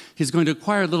 He's going to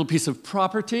acquire a little piece of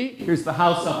property. Here's the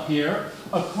house up here.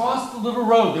 Across the little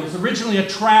road, there was originally a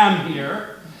tram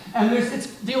here, and it's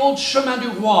the old Chemin du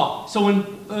Roi. So when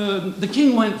the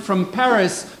king went from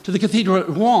Paris to the cathedral at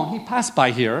Rouen, he passed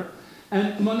by here,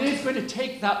 and Monet's going to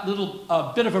take that little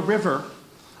bit of a river,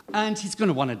 and he's going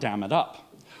to want to dam it up.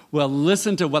 Well,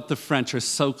 listen to what the French are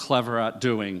so clever at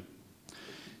doing.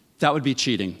 That would be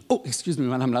cheating. Oh, excuse me,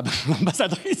 Madame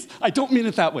l'Ambassadrice. I don't mean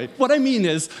it that way. What I mean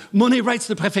is, Monet writes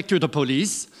to the Préfecture de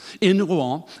Police in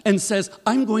Rouen and says,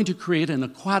 I'm going to create an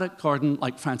aquatic garden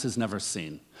like France has never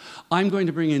seen. I'm going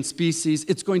to bring in species.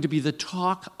 It's going to be the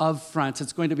talk of France.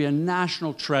 It's going to be a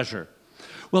national treasure.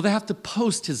 Well, they have to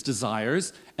post his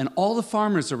desires, and all the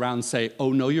farmers around say,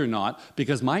 oh, no, you're not,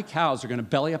 because my cows are going to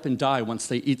belly up and die once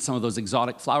they eat some of those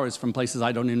exotic flowers from places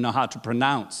I don't even know how to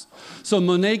pronounce. So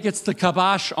Monet gets the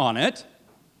kibosh on it.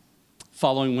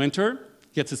 Following winter,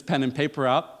 gets his pen and paper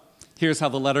out. Here's how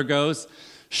the letter goes.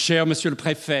 Cher Monsieur le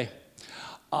Préfet,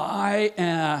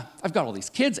 I've got all these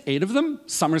kids, 8 of them.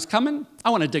 Summer's coming.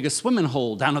 I want to dig a swimming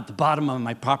hole down at the bottom of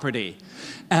my property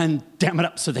and dam it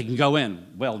up so they can go in.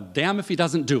 Well, damn if he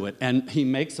doesn't do it. And he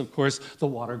makes, of course, the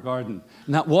water garden.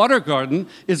 And that water garden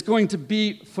is going to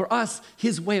be, for us,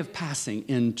 his way of passing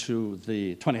into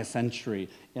the 20th century,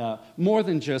 more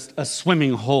than just a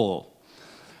swimming hole.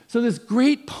 So this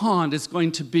great pond is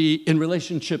going to be in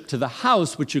relationship to the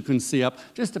house, which you can see up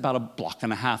just about a block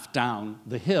and a half down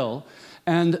the hill.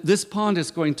 And this pond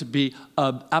is going to be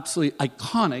absolutely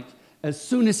iconic as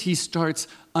soon as he starts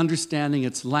understanding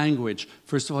its language.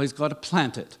 First of all, he's got to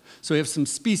plant it. So we have some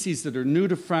species that are new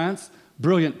to France,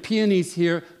 brilliant peonies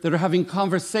here that are having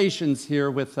conversations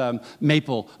here with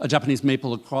maple, a Japanese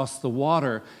maple across the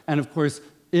water. And of course,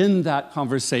 in that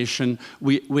conversation,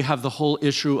 we have the whole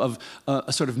issue of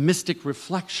a sort of mystic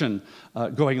reflection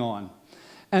going on.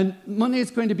 And Monet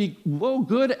is going to be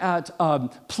good at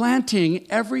planting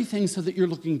everything so that you're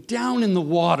looking down in the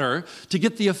water to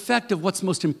get the effect of what's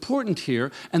most important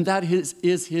here, and that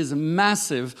is his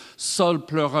massive saule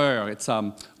pleureur. It's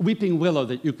a weeping willow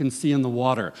that you can see in the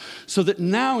water. So that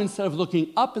now, instead of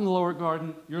looking up in the lower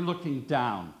garden, you're looking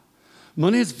down.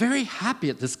 Monet is very happy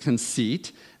at this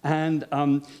conceit, and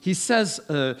he says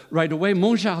right away,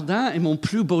 Mon jardin est mon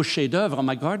plus beau chef-d'œuvre.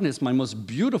 My garden is my most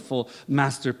beautiful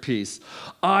masterpiece.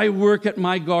 I work at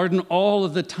my garden all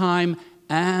of the time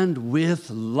and with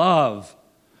love.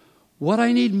 What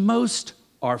I need most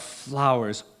are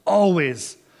flowers,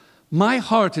 always. My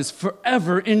heart is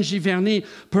forever in Giverny.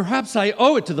 Perhaps I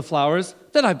owe it to the flowers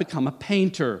that I've become a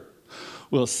painter.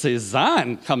 Well,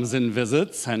 Cézanne comes and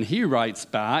visits, and he writes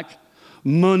back,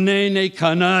 Monet n'est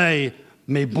qu'un œil,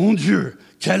 mais bon Dieu,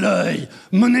 quel œil!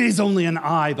 Monet's only an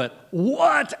eye, but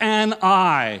what an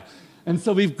eye! And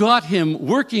so we've got him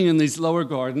working in this lower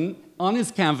garden on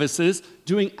his canvases,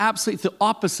 doing absolutely the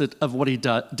opposite of what he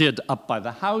did up by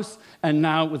the house. And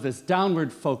now with this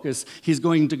downward focus, he's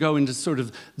going to go into sort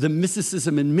of the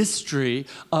mysticism and mystery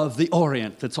of the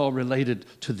Orient that's all related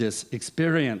to this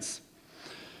experience.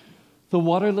 The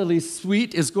water lily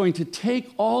suite is going to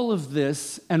take all of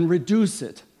this and reduce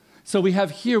it. So we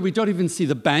have here, we don't even see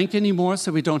the bank anymore,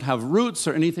 so we don't have roots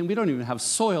or anything. We don't even have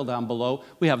soil down below.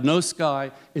 We have no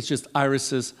sky. It's just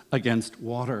irises against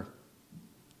water.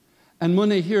 And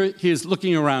Monet here, he is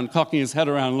looking around, cocking his head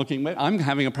around, looking, I'm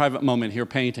having a private moment here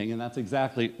painting, and that's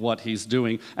exactly what he's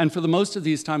doing. And for the most of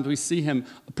these times, we see him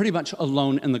pretty much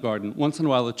alone in the garden. Once in a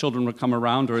while, the children would come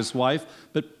around, or his wife,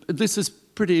 but this is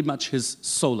pretty much his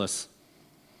solace.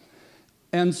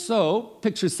 And so,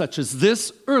 pictures such as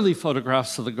this, early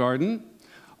photographs of the garden,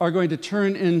 are going to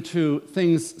turn into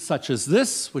things such as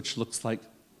this, which looks like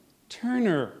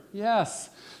Turner, yes.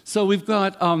 So we've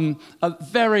got a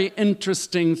very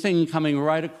interesting thing coming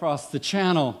right across the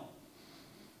channel.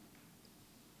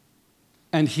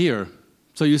 And here,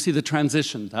 so you see the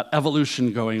transition, that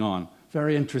evolution going on.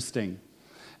 Very interesting.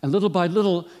 And little by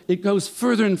little, it goes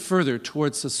further and further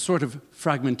towards a sort of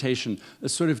fragmentation, a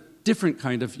sort of different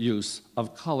kind of use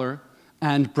of color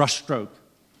and brushstroke.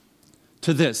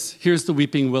 To this, here's the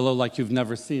weeping willow like you've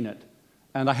never seen it.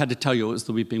 And I had to tell you it was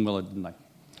the weeping willow, didn't I?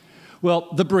 Well,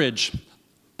 the bridge,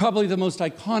 probably the most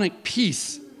iconic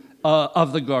piece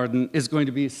of the garden, is going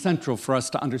to be central for us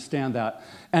to understand that.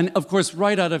 And of course,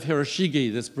 right out of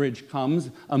Hiroshige, this bridge comes,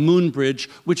 a moon bridge,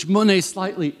 which Monet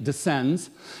slightly descends.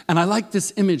 And I like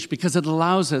this image because it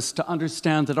allows us to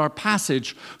understand that our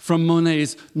passage from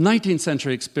Monet's 19th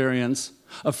century experience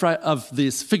of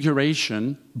this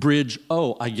figuration, bridge,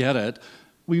 oh, I get it,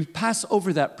 we pass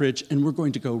over that bridge, and we're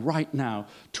going to go right now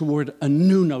toward a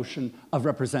new notion of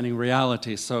representing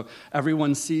reality. So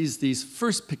everyone sees these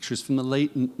first pictures from the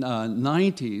late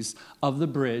 90s of the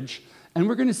bridge, and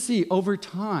we're going to see over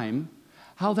time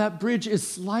how that bridge is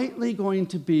slightly going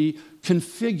to be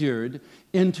configured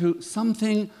into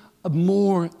something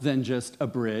more than just a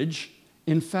bridge.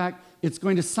 In fact, it's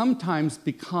going to sometimes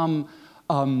become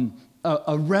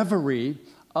a reverie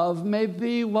of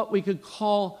maybe what we could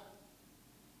call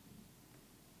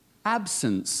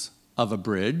absence of a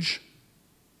bridge.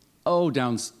 Oh,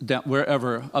 down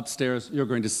wherever upstairs, you're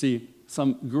going to see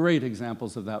some great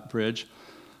examples of that bridge.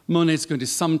 Monet's going to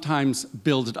sometimes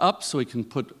build it up so he can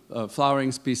put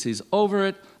flowering species over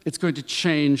it. It's going to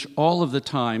change all of the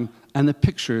time, and the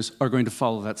pictures are going to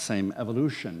follow that same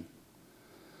evolution.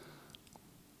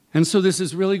 And so this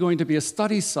is really going to be a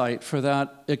study site for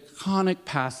that iconic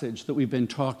passage that we've been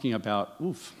talking about.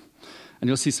 Oof. And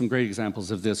you'll see some great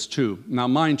examples of this too. Now,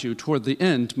 mind you, toward the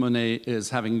end, Monet is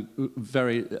having a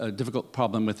very difficult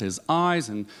problem with his eyes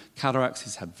and cataracts.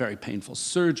 He's had very painful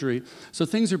surgery. So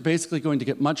things are basically going to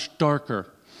get much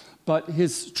darker. But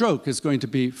his stroke is going to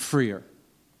be freer.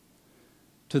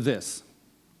 To this.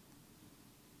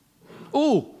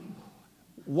 Oh,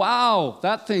 wow,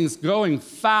 that thing's going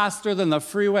faster than the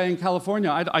freeway in California.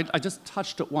 I just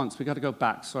touched it once. We got to go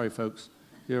back. Sorry, folks.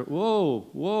 Here. Whoa,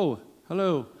 whoa,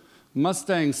 hello.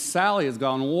 Mustang Sally has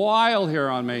gone wild here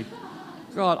on me.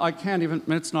 God, I can't even,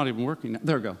 it's not even working now.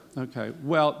 There we go. Okay,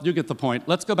 well, you get the point.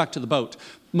 Let's go back to the boat.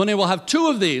 Monet will have two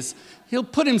of these. He'll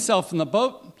put himself in the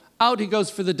boat. Out he goes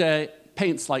for the day,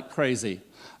 paints like crazy.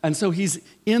 And so he's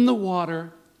in the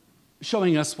water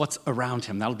showing us what's around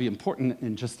him. That'll be important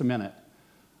in just a minute.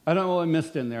 I don't know what I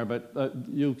missed in there, but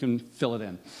you can fill it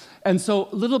in. And so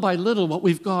little by little, what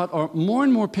we've got are more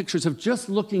and more pictures of just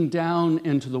looking down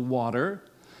into the water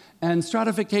and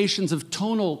stratifications of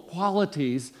tonal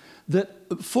qualities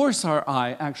that force our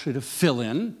eye actually to fill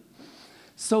in,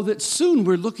 so that soon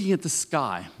we're looking at the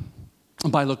sky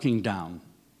by looking down.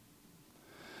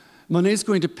 Monet's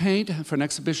going to paint, for an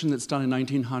exhibition that's done in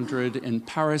 1900 in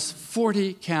Paris,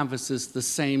 40 canvases the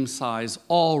same size,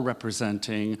 all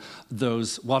representing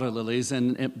those water lilies.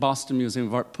 And at Boston Museum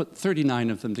of Art put 39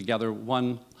 of them together.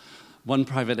 One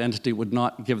private entity would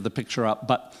not give the picture up,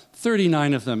 but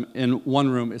 39 of them in one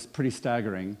room is pretty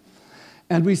staggering.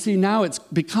 And we see now it's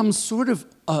become sort of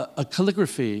a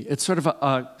calligraphy. It's sort of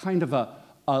a kind of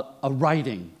a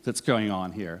writing that's going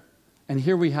on here. And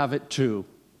here we have it too.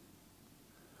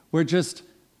 Where just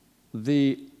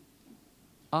the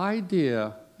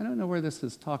idea, I don't know where this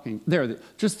is talking, there,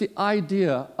 just the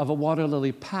idea of a water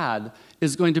lily pad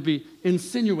is going to be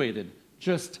insinuated,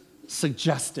 just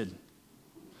suggested.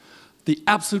 The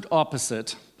absolute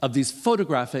opposite of these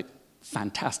photographic,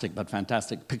 fantastic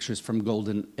pictures from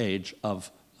golden age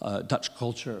of Dutch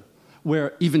culture,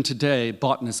 where even today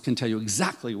botanists can tell you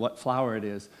exactly what flower it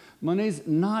is. Monet's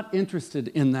not interested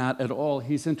in that at all.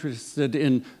 He's interested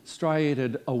in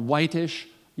striated, a whitish,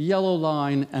 yellow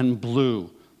line, and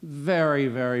blue. Very,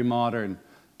 very modern.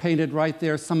 Painted right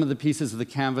there. Some of the pieces of the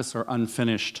canvas are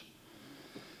unfinished.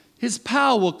 His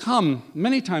pal will come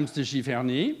many times to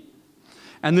Giverny,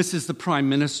 and this is the Prime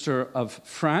Minister of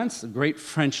France, a great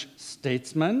French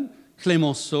statesman,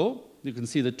 Clemenceau. You can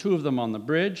see the two of them on the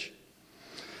bridge.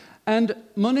 And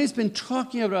Monet's been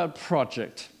talking about a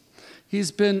project.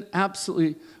 He's been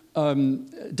absolutely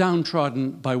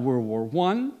downtrodden by World War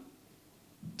I.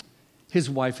 His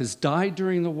wife has died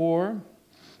during the war.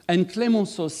 And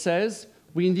Clemenceau says,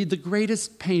 we need the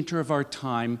greatest painter of our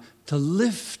time to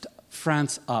lift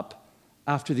France up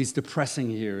after these depressing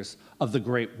years of the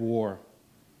Great War.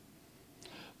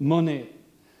 Monet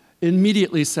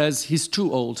immediately says he's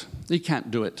too old. He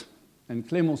can't do it. And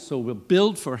Clemenceau will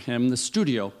build for him the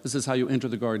studio. This is how you enter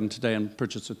the garden today and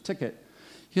purchase a ticket.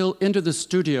 He'll enter the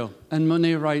studio, and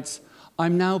Monet writes,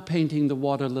 I'm now painting the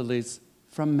water lilies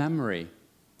from memory.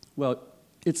 Well,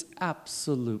 it's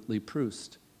absolutely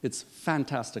Proust. It's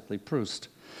fantastically Proust.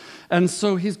 And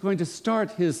so he's going to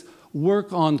start his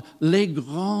work on les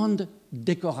grandes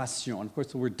décorations. And of course,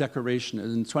 the word decoration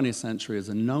in the 20th century is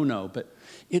a no-no, but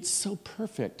it's so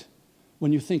perfect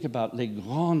when you think about les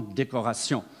grandes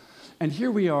décorations. And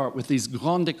here we are with these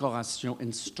grandes décorations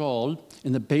installed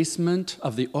in the basement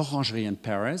of the Orangerie in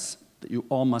Paris that you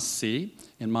all must see.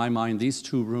 In my mind, these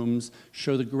two rooms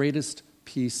show the greatest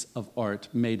piece of art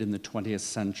made in the 20th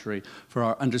century for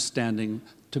our understanding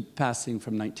to passing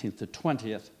from 19th to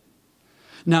 20th.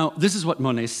 Now, this is what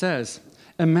Monet says.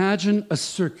 Imagine a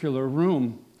circular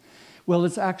room. Well,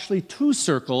 it's actually two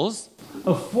circles,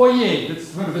 a foyer that's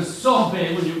sort of a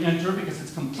sorbet when you enter because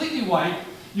it's completely white,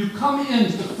 You come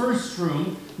into the first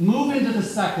room, move into the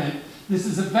second. This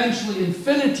is eventually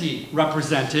infinity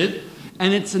represented,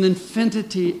 and it's an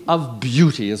infinity of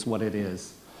beauty is what it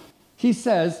is. He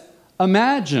says,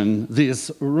 imagine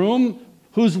this room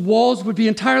whose walls would be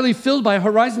entirely filled by a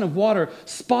horizon of water,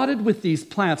 spotted with these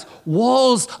plants,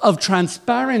 walls of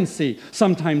transparency,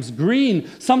 sometimes green,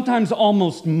 sometimes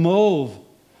almost mauve.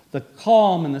 The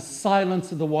calm and the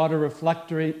silence of the water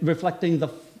reflecting the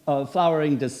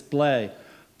flowering display.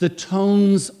 The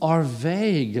tones are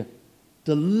vague,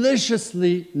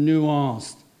 deliciously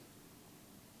nuanced,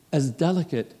 as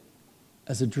delicate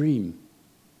as a dream.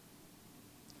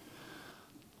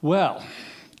 Well,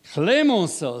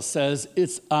 Clemenceau says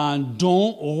it's un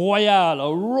don royal,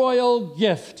 a royal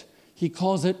gift. He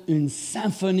calls it une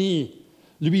symphonie.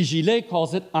 Louis Gillet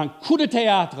calls it un coup de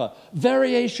théâtre,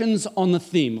 variations on the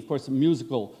theme. Of course, a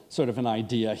musical sort of an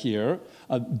idea here.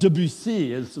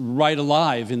 Debussy is right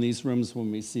alive in these rooms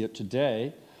when we see it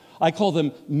today. I call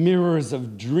them mirrors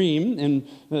of dream, and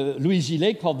Louis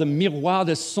Gillet called them miroirs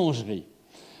de songerie.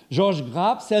 Georges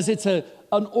Grappe says it's an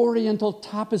oriental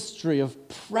tapestry of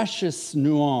precious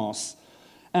nuance.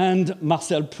 And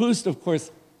Marcel Proust, of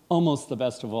course, almost the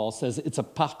best of all, says it's a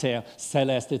parterre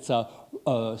céleste, it's a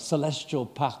celestial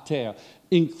parterre,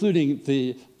 including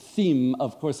the theme,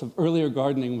 of course, of earlier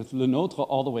gardening with Le Nôtre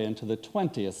all the way into the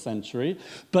 20th century.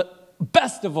 But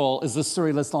best of all is the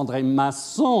surrealist André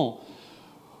Masson,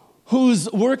 whose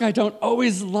work I don't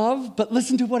always love, but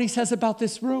listen to what he says about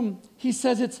this room. He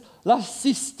says it's la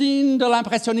Sistine de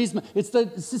l'Impressionnisme. It's the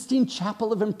Sistine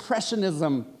Chapel of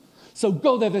Impressionism. So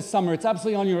go there this summer. It's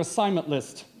absolutely on your assignment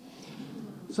list.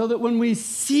 So that when we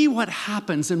see what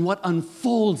happens and what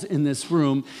unfolds in this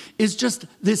room is just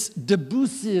this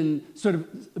Debussyan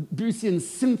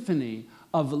symphony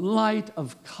of light,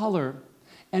 of color,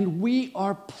 and we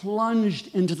are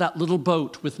plunged into that little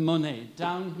boat with Monet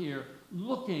down here,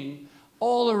 looking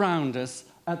all around us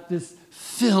at this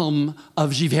film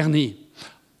of Giverny,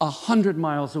 100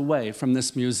 miles away from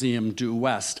this museum due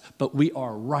west, but we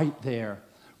are right there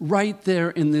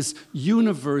in this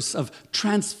universe of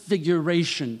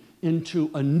transfiguration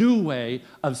into a new way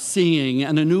of seeing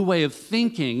and a new way of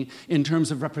thinking in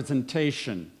terms of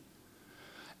representation.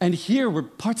 And here, where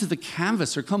parts of the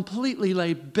canvas are completely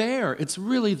laid bare, it's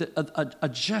really a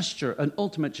gesture, an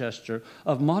ultimate gesture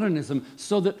of modernism,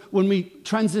 so that when we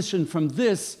transition from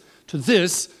this to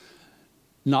this,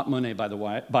 not Monet, by the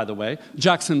way,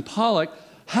 Jackson Pollock,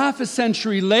 half a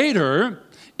century later,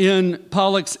 in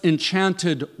Pollock's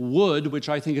Enchanted Wood, which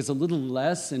I think is a little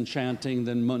less enchanting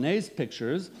than Monet's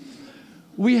pictures,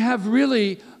 we have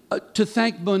really to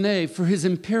thank Monet for his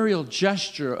imperial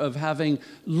gesture of having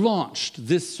launched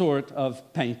this sort of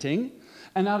painting.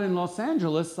 And out in Los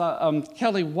Angeles,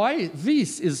 Kelly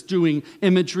Weiss is doing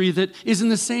imagery that is in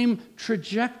the same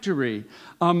trajectory,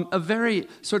 a very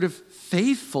sort of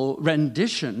faithful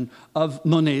rendition of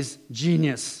Monet's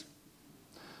genius.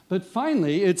 But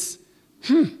finally, it's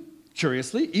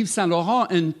curiously, Yves Saint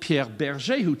Laurent and Pierre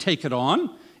Berger who take it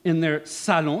on in their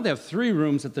salon. They have 3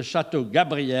 rooms at the Chateau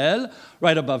Gabriel,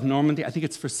 right above Normandy. I think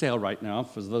it's for sale right now,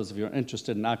 for those of you who are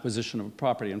interested in acquisition of a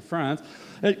property in France.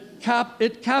 It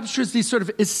captures these sort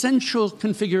of essential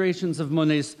configurations of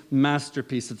Monet's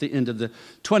masterpiece at the end of the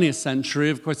 20th century.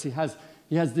 Of course, he has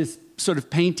this sort of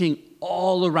painting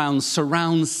all around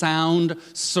surround sound,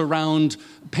 surround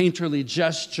painterly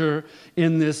gesture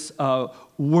in this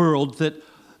world that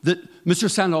Monsieur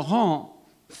Saint Laurent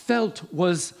felt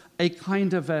was a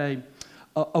kind of a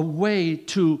way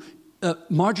to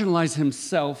marginalize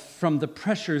himself from the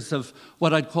pressures of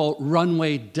what I'd call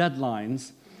runway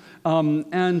deadlines,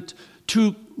 and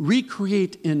to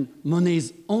recreate in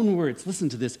Monet's own words. Listen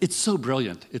to this. It's so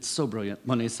brilliant. It's so brilliant.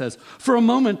 Monet says, "For a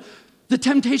moment, the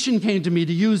temptation came to me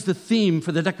to use the theme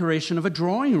for the decoration of a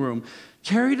drawing room,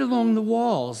 carried along the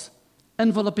walls,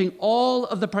 enveloping all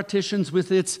of the partitions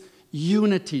with its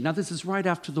unity." Now, this is right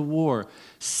after the war,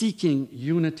 seeking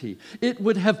unity. It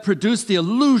would have produced the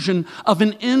illusion of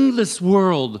an endless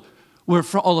world where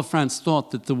all of France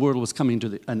thought that the world was coming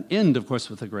to an end, of course,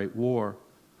 with the Great War,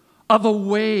 of a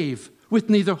wave with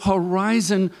neither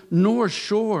horizon nor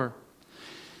shore.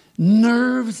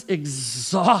 Nerves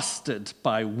exhausted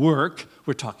by work,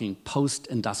 we're talking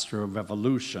post-industrial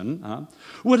revolution,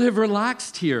 would have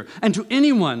relaxed here. And to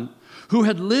anyone who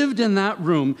had lived in that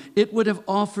room, it would have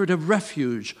offered a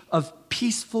refuge of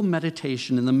peaceful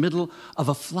meditation in the middle of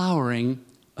a flowering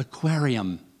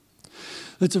aquarium.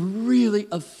 It's really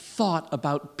a thought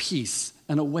about peace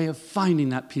and a way of finding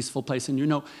that peaceful place. And you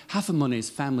know, half of Monet's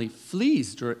family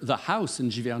flees the house in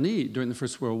Giverny during the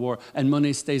First World War, and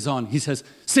Monet stays on. He says,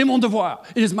 "C'est mon devoir.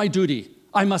 It is my duty.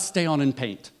 I must stay on and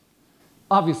paint."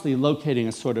 obviously locating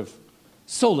a sort of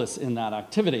solace in that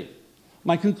activity.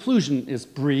 My conclusion is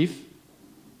brief.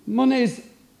 Monet's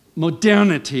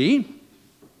modernity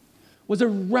was a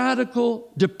radical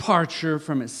departure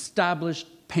from established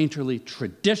painterly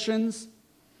traditions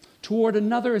toward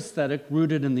another aesthetic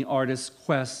rooted in the artist's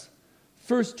quest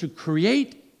first to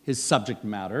create his subject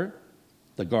matter,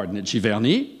 the garden at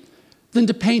Giverny, then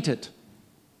to paint it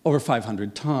over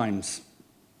 500 times.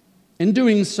 In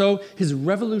doing so, his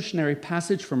revolutionary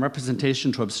passage from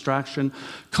representation to abstraction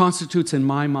constitutes, in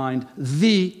my mind,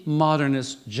 the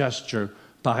modernist gesture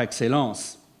par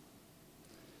excellence.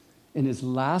 In his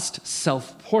last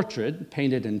self-portrait,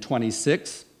 painted in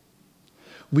 26,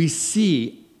 we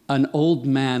see an old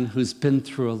man who's been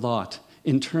through a lot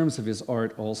in terms of his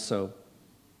art also.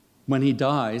 When he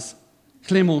dies,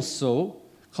 Clemenceau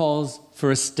calls for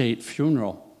a state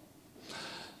funeral.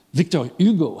 Victor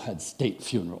Hugo had state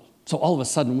funeral. So all of a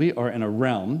sudden we are in a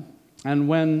realm, and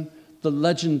when the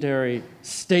legendary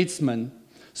statesman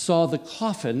saw the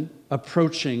coffin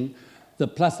approaching the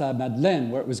Place à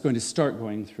Madeleine, where it was going to start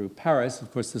going through Paris.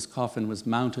 Of course, this coffin was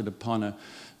mounted upon a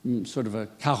sort of a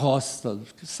carrosse,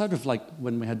 sort of like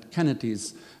when we had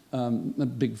Kennedy's a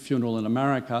big funeral in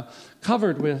America,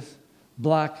 covered with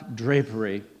black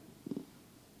drapery.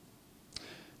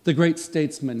 The great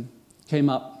statesman came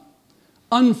up,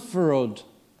 unfurled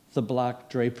the black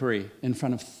drapery in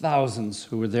front of thousands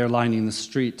who were there lining the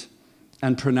street,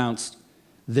 and pronounced,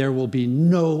 "There will be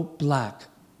no black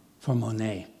for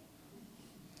Monet."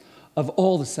 Of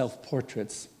all the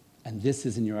self-portraits, and this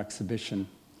is in your exhibition,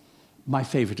 my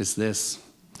favorite is this,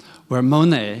 where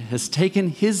Monet has taken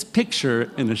his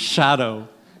picture in a shadow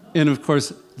in, of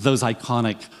course, those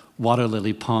iconic water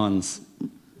lily ponds.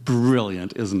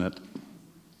 Brilliant, isn't it?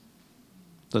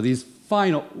 So these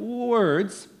final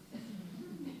words,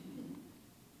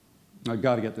 I've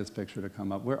got to get this picture to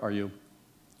come up. Where are you?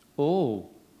 Oh,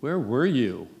 where were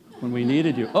you when we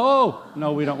needed you? Oh,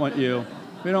 no, we don't want you.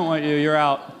 We don't want you, you're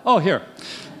out. Oh, here.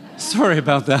 Sorry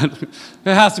about that.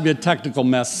 There has to be a technical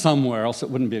mess somewhere, else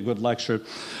it wouldn't be a good lecture.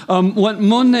 What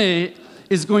Monet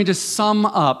is going to sum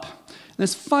up,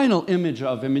 this final image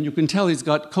of him, and you can tell he's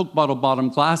got Coke bottle bottom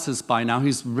glasses by now.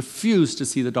 He's refused to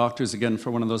see the doctors again for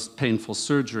one of those painful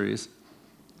surgeries.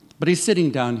 But he's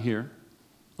sitting down here,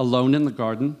 alone in the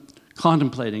garden,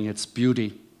 contemplating its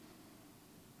beauty.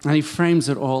 And he frames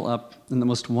it all up in the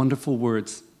most wonderful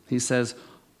words. He says,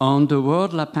 "En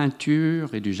dehors de la peinture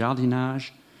et du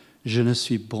jardinage, je ne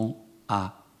suis bon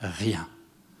à rien,"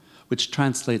 which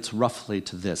translates roughly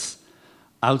to this: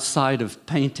 outside of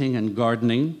painting and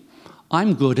gardening,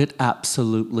 I'm good at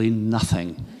absolutely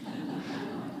nothing.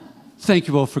 Thank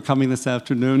you all for coming this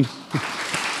afternoon. Thank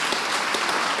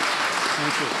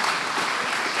you.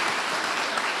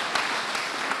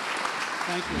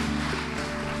 Thank you.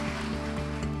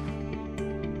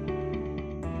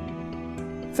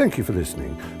 Thank you for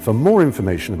listening. For more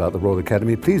information about the Royal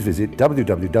Academy, please visit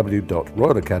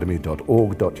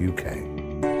www.royalacademy.org.uk.